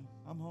am.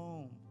 I'm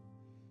home.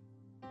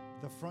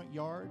 The front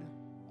yard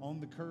on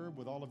the curb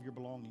with all of your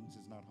belongings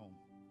is not home.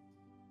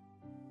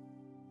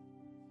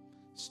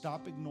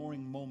 Stop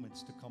ignoring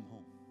moments to come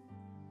home.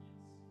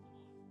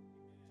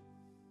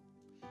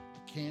 I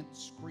can't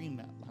scream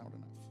that loud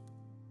enough.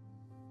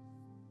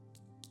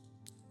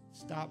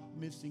 Stop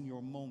missing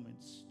your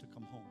moments to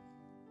come home.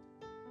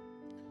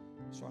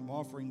 So I'm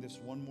offering this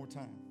one more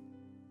time.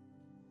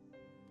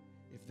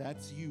 If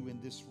that's you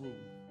in this room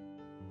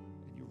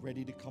and you're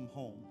ready to come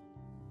home,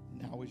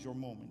 now is your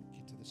moment.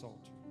 Get to this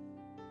altar.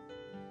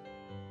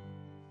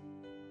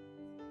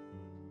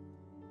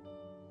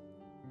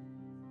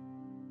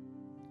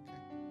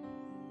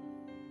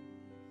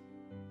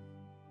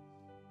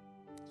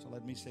 So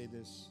let me say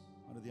this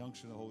under the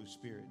unction of the Holy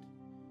Spirit.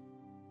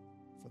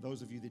 For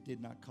those of you that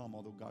did not come,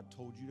 although God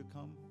told you to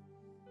come,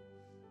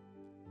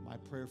 my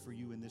prayer for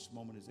you in this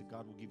moment is that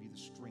God will give you the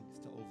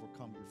strength to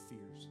overcome your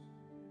fears.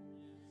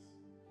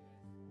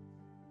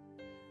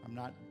 I'm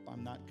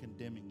not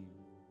condemning you.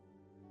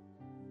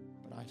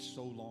 But I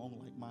so long,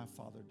 like my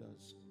Father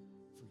does,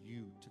 for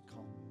you to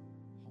come home.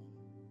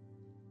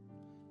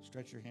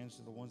 Stretch your hands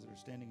to the ones that are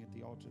standing at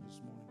the altar this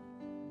morning.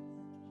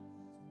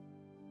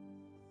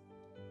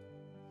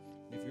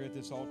 If you're at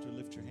this altar,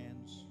 lift your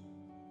hands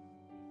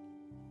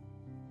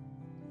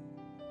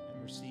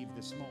and receive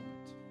this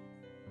moment.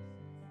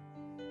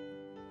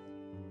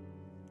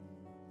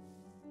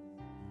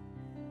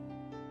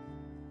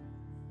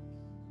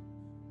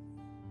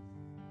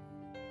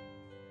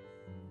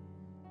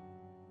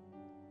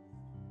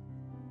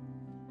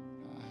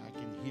 I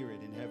can hear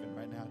it in heaven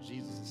right now.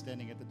 Jesus is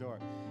standing at the door.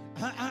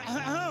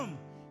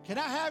 Can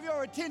I have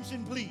your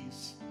attention,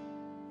 please?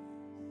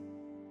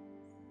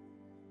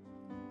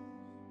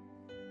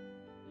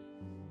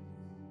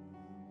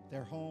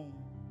 They're home.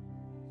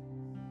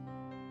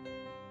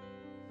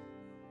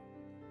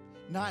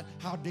 Not,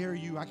 how dare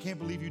you, I can't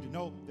believe you.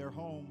 No, they're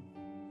home.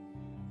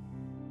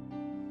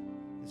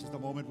 This is the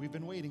moment we've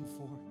been waiting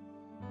for.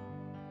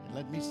 And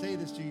let me say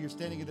this to you, you're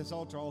standing at this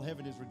altar, all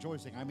heaven is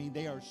rejoicing. I mean,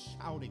 they are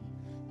shouting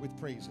with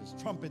praises.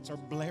 Trumpets are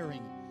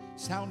blaring.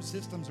 Sound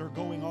systems are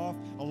going off.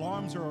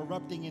 Alarms are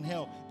erupting in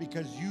hell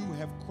because you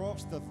have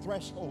crossed the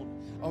threshold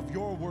of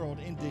your world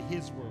into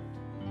his world.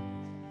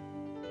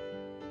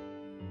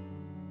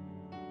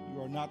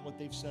 You are not what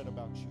they've said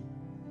about you.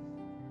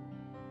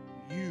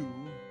 You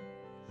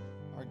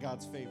are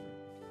God's favorite.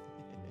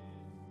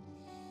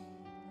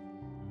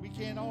 We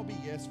can't all be,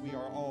 yes, we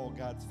are all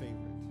God's favorite.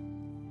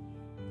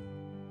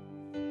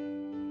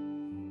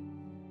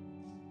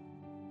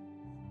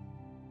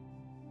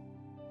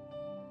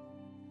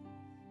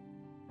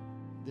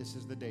 This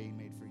is the day he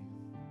made for you.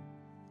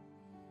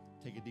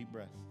 Take a deep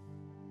breath.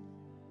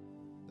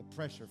 The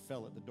pressure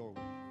fell at the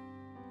doorway.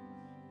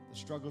 The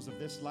struggles of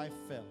this life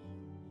fell.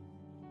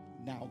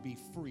 Now be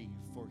free,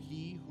 for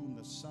he whom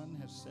the Son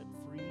has set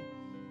free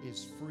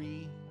is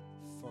free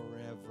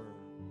forever.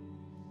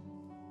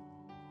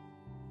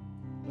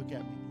 Look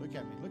at me, look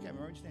at me, look at me,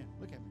 where you stand,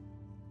 look at me.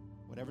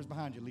 Whatever's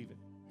behind you, leave it.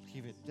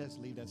 Leave it, just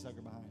leave that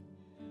sucker behind.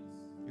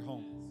 You're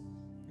home.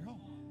 You're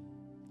home.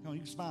 Come on,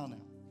 you can smile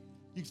now.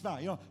 You can smile.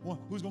 You know,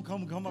 who's going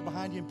to come up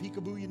behind you and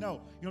peekaboo? You know.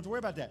 You don't have to worry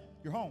about that.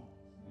 You're home.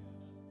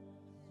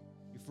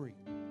 You're free.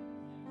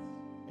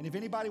 And if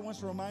anybody wants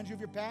to remind you of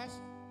your past,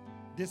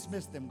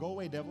 dismiss them. Go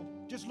away, devil.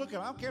 Just look at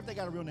them. I don't care if they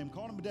got a real name.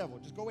 Call them a devil.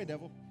 Just go away,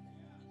 devil.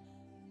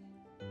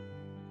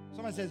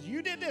 Somebody says,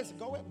 you did this.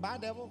 Go away. Bye,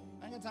 devil.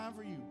 I ain't got time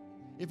for you.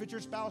 If it's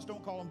your spouse,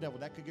 don't call them devil.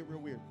 That could get real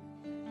weird.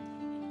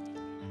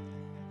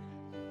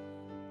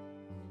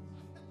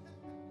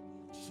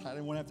 I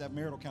didn't want to have to have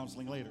marital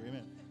counseling later.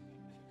 Amen.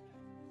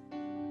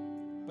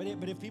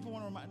 But if people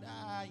want to remind,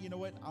 you know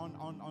what?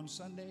 On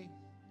Sunday,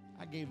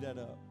 I gave that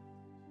up.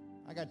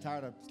 I got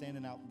tired of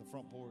standing out in the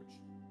front porch.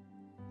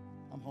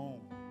 I'm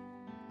home.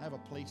 I have a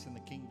place in the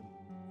kingdom.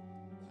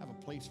 I have a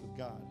place with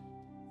God.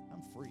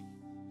 I'm free.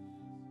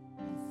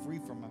 I'm free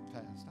from my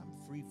past. I'm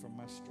free from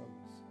my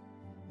struggles.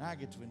 Now I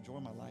get to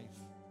enjoy my life.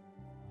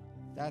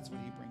 That's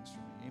what he brings for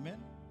me.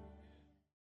 Amen?